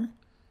 Cold War?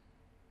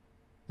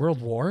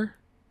 World War?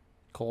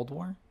 Cold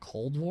War?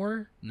 Cold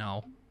War?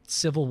 No.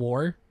 Civil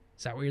War?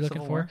 Is that what you're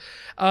looking Civil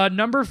for?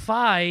 Number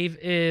 5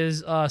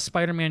 is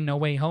Spider-Man No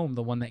Way Home,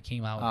 the one that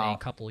came out a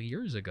couple of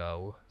years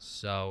ago.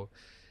 So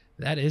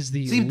that is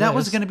the list. That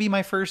was going to be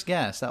my first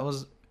guess. That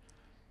was...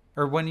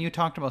 Or when you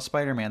talked about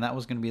Spider-Man, that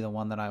was going to be the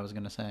one that I was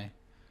going to say.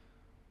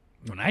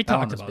 When I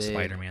talked about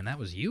Spider-Man, that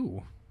was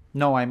you.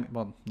 No,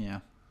 well, yeah.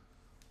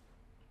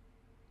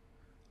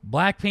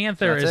 Black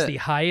Panther is the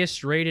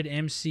highest rated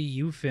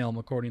MCU film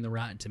according to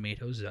Rotten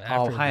Tomatoes.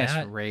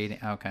 Highest rating.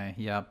 Okay.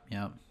 Yep.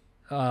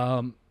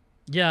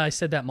 Yeah, I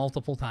said that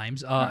multiple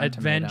times.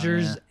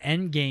 Avengers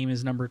Endgame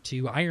is number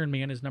 2. Iron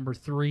Man is number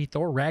 3.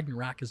 Thor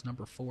Ragnarok is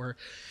number 4.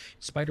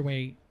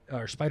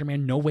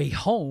 Spider-Man No Way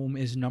Home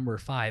is number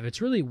 5.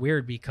 It's really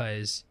weird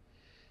because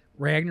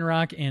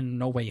Ragnarok and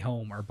No Way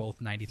Home are both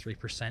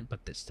 93%,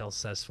 but it still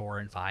says 4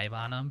 and 5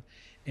 on them.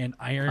 And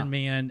Iron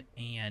Man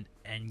and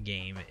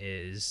Endgame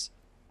is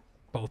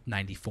both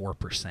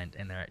 94%,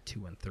 and they're at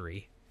 2 and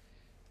 3.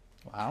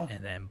 Wow.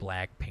 And then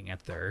Black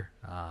Panther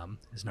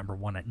is number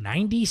 1 at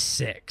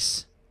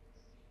 96.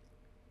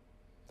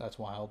 That's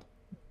wild.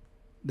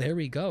 There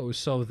we go.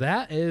 So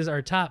that is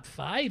our top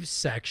 5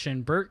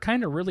 section. Bert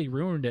kind of really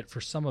ruined it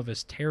for some of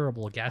his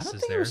terrible guesses I don't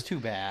think there. it was too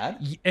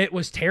bad. It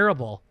was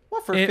terrible.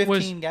 What, for it 15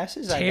 was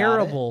guesses?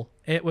 Terrible.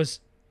 It was.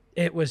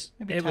 Maybe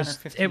 10 or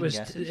 15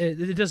 guesses.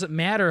 It doesn't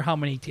matter how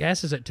many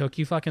guesses it took.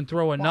 You fucking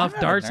throw enough I'm not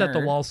a darts at the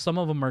nerd. wall. Some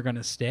of them are going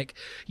to stick.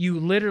 You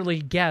literally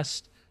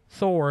guessed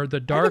Thor, the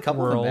Dark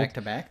World.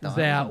 Back-to-back, though.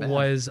 That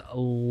was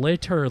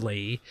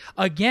literally,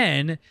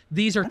 again,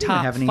 these are I didn't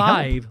top have any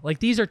 5. Like,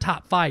 these are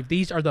top 5.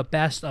 These are the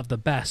best of the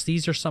best.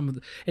 These are some of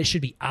the, it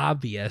should be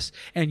obvious.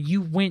 And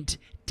you went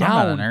I'm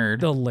not a down nerd.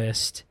 the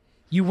list.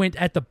 You went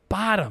at the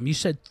bottom. You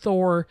said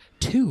Thor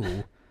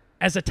 2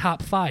 as a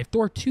top 5.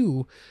 Thor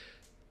 2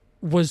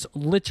 was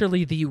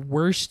literally the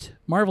worst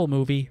Marvel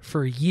movie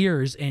for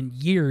years and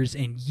years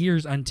and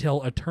years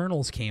until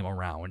Eternals came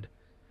around.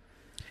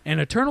 And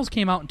Eternals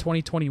came out in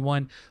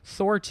 2021.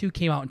 Thor 2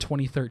 came out in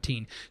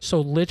 2013. So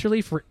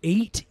literally for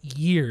 8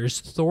 years,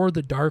 Thor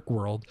the Dark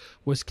World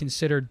was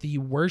considered the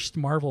worst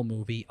Marvel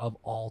movie of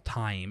all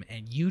time.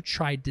 And you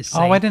tried to say...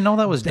 Oh, I didn't know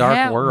that was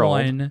Dark World.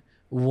 One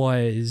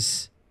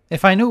was...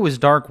 If I knew it was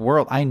Dark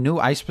World,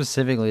 I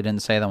specifically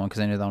didn't say that one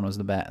because I knew that one was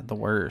the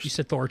worst. You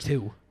said Thor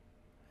 2.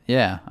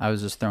 Yeah, I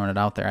was just throwing it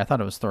out there. I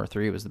thought it was Thor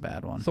 3 was the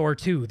bad one. Thor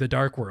 2, The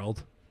Dark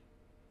World.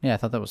 Yeah, I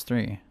thought that was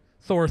 3.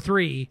 Thor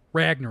 3,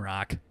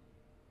 Ragnarok.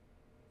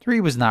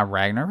 3 was not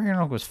Ragnarok.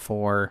 Ragnarok was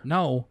 4.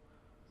 No.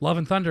 Love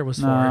and Thunder was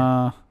 4.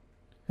 No,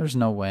 there's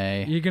no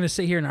way. You're going to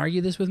sit here and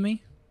argue this with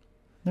me?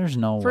 There's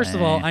no way. First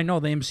of all, I know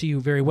the MCU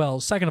very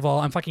well. Second of all,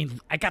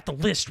 I got the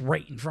list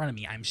right in front of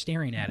me. I'm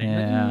staring at it.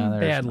 Yeah,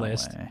 there's Bad no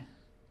list. way.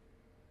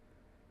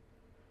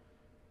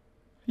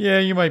 Yeah,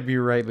 you might be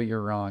right, but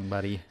you're wrong,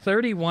 buddy.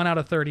 31 out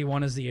of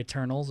 31 is the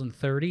Eternals, and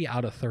 30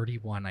 out of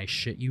 31, I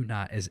shit you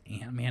not, is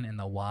Ant-Man and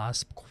the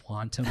Wasp: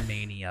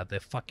 Quantumania, the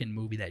fucking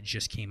movie that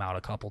just came out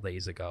a couple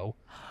days ago.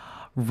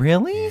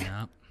 Really?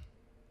 Yeah.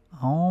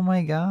 Oh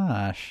my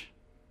gosh.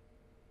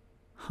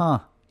 Huh.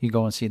 You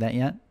go and see that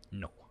yet?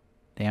 No.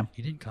 Damn.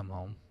 You didn't come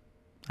home.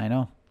 I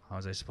know. How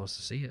was I supposed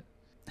to see it?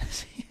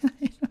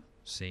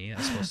 See,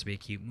 that's supposed to be a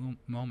cute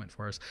moment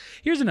for us.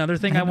 Here's another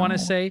thing I want to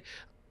say.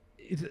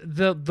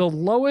 The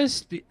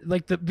lowest,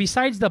 like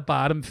besides the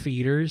bottom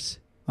feeders,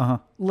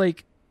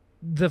 like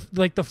the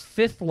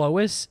 5th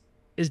lowest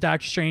is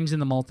Doctor Strange in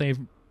the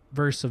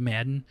Multiverse of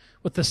Madden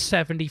with the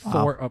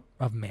 74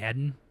 of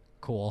Madden.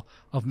 Cool.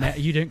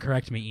 You didn't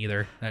correct me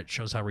either. That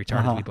shows how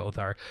retarded we both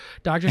are.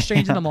 Doctor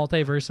Strange in the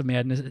Multiverse of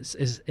Madden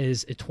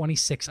is a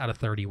 26 out of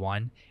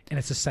 31, and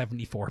it's a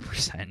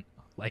 74%.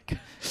 Like,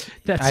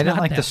 that's I didn't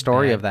like the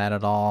story bad. of that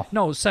at all.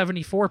 No,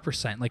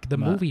 74%. Like, the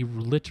movie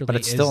literally but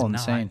it's still is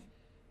insane. not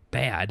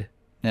bad.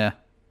 Yeah,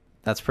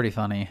 that's pretty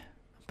funny.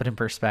 But in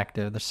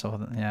perspective, that's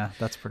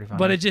pretty funny.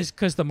 But it just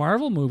because the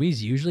Marvel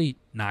movies usually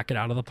knock it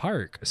out of the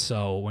park.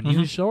 So when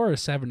you show a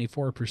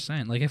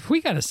 74%, like if we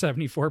got a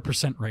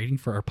 74% rating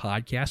for our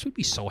podcast, we'd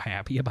be so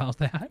happy about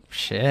that.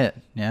 Shit,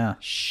 yeah.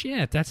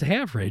 Shit, that's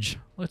average.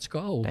 Let's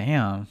go.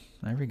 Damn,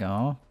 there we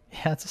go.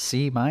 Yeah, it's a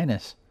C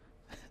minus.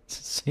 It's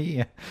a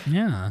C.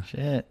 Yeah.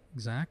 Shit.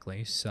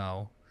 Exactly.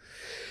 So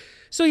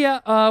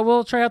yeah,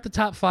 we'll try out the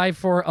top 5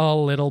 for a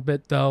little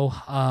bit though.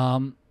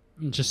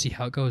 And just see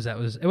how it goes. It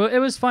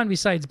was fun.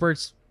 Besides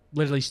Bert's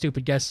literally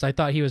stupid guesses, I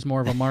thought he was more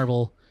of a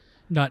Marvel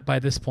nut by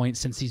this point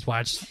since he's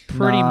watched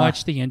pretty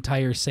much the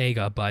entire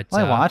saga. But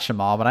I watch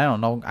them all, but I don't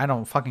know. I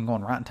don't fucking go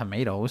on Rotten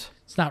Tomatoes.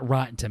 It's not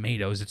Rotten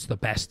Tomatoes. It's the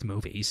best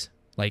movies.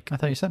 Like I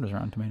thought you said it was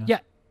Rotten Tomatoes. Yeah.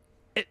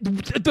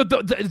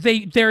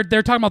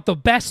 They're talking about the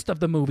best of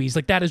the movies.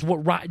 Like that is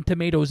what Rotten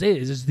Tomatoes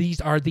is these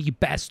are the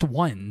best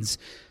ones.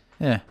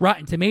 Yeah.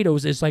 Rotten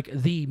Tomatoes is like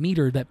the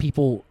meter that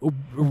people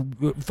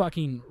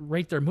fucking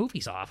rate their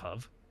movies off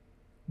of.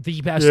 The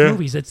best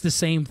movies. It's the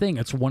same thing.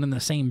 It's one in the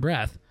same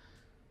breath.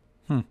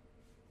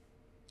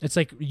 It's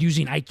like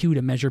using IQ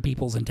to measure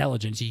people's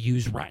intelligence. You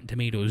use Rotten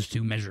Tomatoes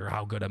to measure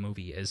how good a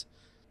movie is.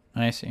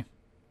 I see.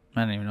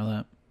 I didn't even know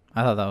that.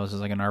 I thought that was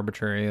just like an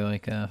arbitrary,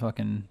 like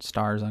fucking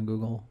stars on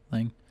Google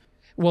thing.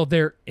 Well,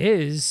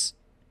 there's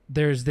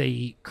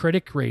the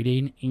critic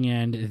rating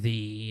and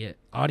the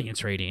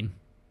audience rating.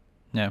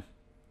 Yeah.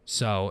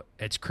 So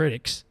it's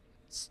critics,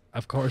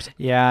 of course.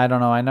 Yeah, I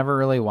don't know. I never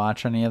really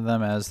watch any of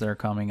them as they're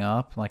coming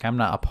up. Like, I'm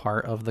not a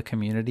part of the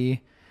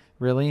community,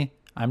 really.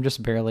 I'm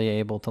just barely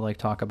able to, like,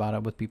 talk about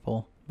it with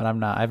people. But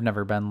I've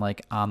never been,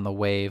 like, on the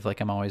wave. Like,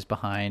 I'm always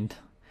behind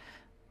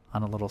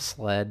on a little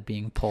sled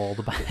being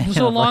pulled by...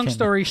 So long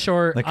story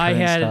short, I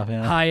had stuff,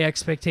 high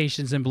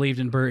expectations and believed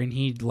in Bert, and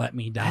he let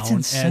me down. That's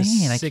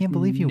insane. I can't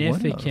believe you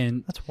would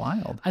have. That's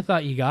wild. I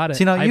thought you got it.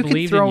 So,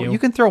 you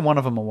can throw one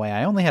of them away.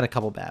 I only had a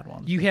couple bad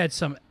ones. You had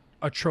some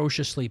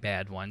atrociously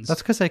bad ones.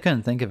 That's because I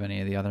couldn't think of any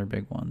of the other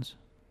big ones.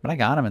 But I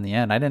got them in the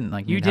end. I didn't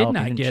like. You did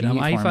not get them.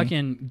 I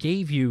fucking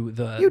gave you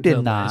the. You did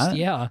the not. List.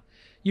 Yeah,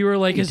 you were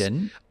like. You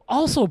didn't.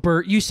 Also,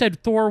 Bert, you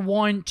said Thor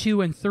 1, 2,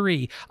 and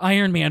 3.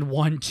 Iron Man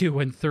 1, 2,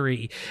 and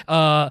 3.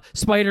 You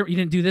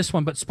didn't do this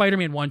one, but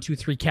Spider-Man 1, 2,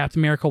 3. Captain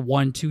America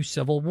 1, 2.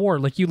 Civil War.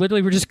 Like you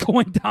literally were just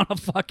going down a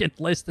fucking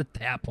list at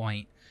that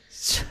point.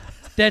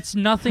 that's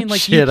nothing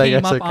like Shit, you I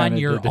came guess I up on kinda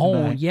your did, didn't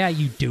own. I? Yeah,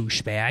 you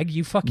douchebag.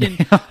 You fucking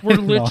I were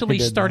know I literally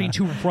did starting that.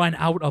 to run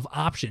out of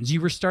options.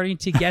 You were starting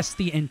to guess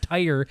the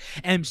entire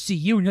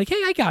MCU, and you're like,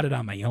 hey, I got it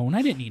on my own.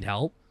 I didn't need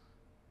help.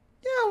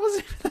 Yeah, it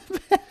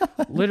wasn't that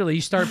bad. Literally,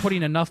 you start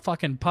putting enough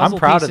fucking puzzle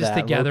proud of pieces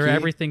that, together, low-key.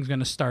 everything's going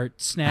to start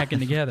snagging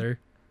together.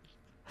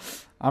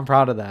 I'm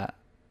proud of that.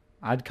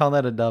 I'd call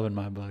that a dub in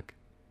my book.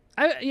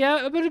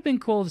 Yeah, it would have been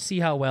cool to see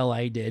how well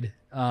I did.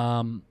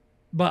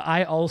 But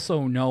I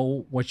also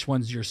know which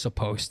ones you're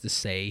supposed to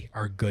say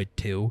are good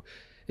too.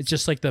 It's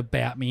just like the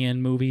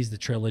Batman movies, the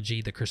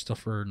trilogy, the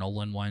Christopher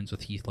Nolan ones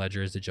with Heath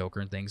Ledger as the Joker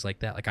and things like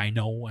that. Like I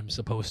know I'm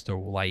supposed to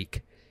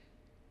like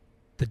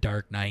The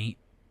Dark Knight,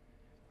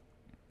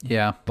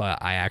 Yeah. but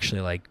I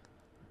actually like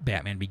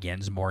Batman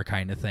Begins more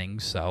kind of thing.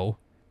 So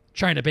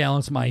trying to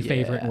balance my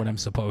favorite and what I'm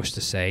supposed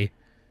to say.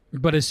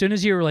 But as soon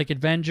as you were like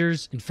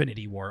Avengers,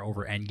 Infinity War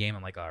over Endgame,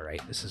 I'm like, all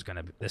right, this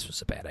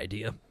was a bad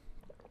idea.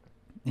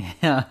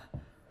 Yeah.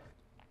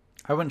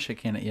 I wouldn't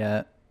shake hand it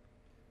yet.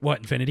 What,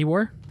 Infinity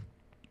War?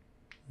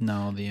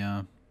 No,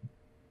 the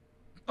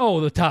Oh,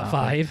 the top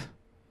five.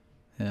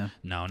 yeah.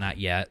 No, not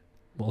yet.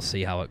 We'll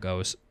see how it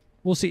goes.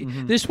 We'll see.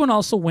 This one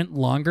also went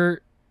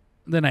longer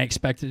than I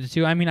expected it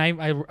to. I mean,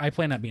 I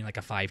plan on being like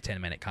a 5-10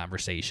 minute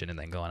conversation and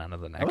then going on to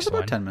the next That was one.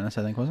 about 10 minutes,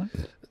 I think, wasn't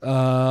it?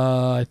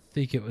 I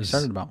think it was.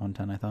 Started about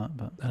 1:10, I thought,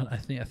 but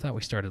I thought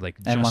we started like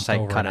And just once I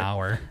over cut an it.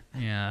 hour.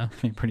 Yeah. I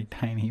mean, pretty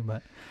tiny,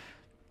 but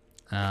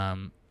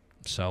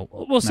So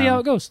we'll see how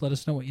it goes. Let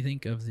us know what you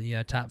think of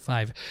the top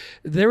five.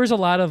 There was a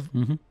lot of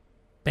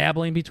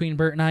babbling between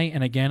Bert and I,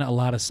 and again, a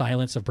lot of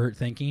silence of Bert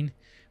thinking.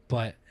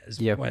 But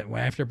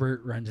after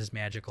Bert runs his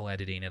magical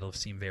editing, it'll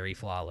seem very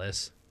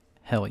flawless.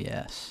 hell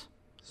yes.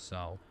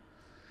 So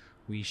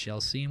we shall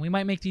see. And we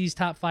might make these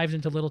top fives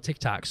into little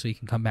TikToks so you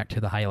can come back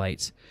to the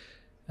highlights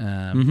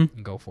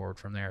and go forward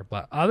from there.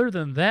 But other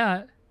than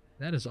that,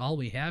 that is all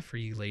we have for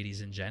you,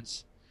 ladies and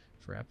gents,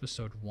 for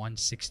episode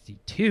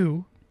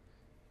 162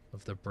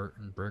 of the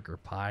Burton Burger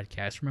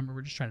podcast. Remember,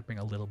 we're just trying to bring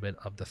a little bit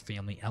of the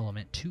family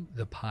element to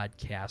the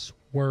podcast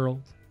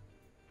world.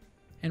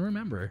 And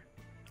remember,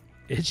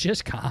 it's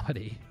just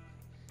comedy.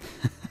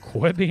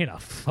 Quit being a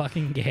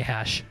fucking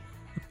gash.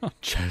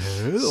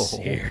 Chill.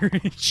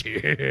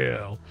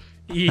 Chill.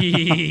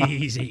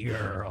 Easy,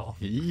 girl.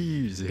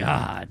 Easy.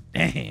 God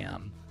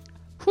damn.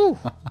 Whew.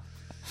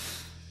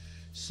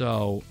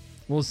 So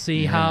we'll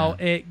see how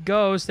it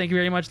goes. Thank you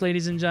very much,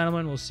 ladies and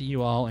gentlemen. We'll see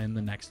you all in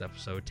the next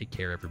episode. Take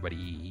care,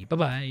 everybody.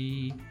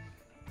 Bye-bye.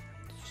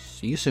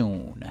 See you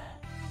soon.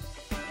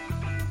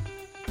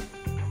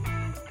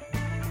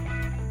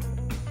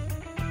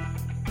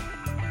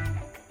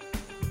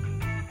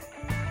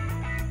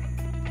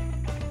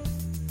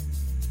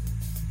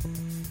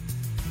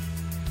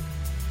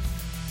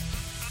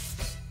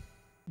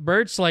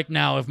 Bert's like,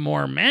 now if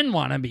more men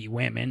want to be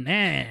women,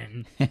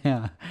 then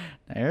Yeah.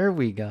 There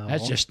we go.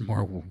 that's just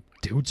more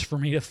dudes for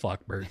me to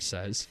fuck, Bert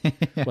says,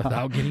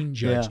 without getting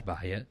judged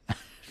by it.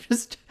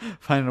 Just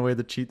finding a way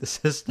to cheat the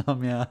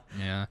system, yeah.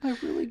 Yeah. I'm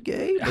really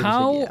gay. But it's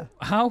like,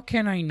 How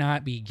can I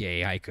not be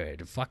gay? I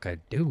could fuck a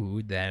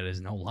dude that is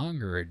no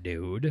longer a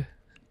dude.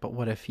 But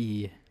what if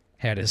he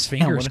Had his what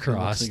fingers if he looks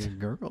crossed. like a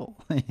girl?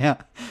 Yeah.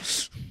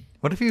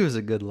 What if he was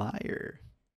a good liar?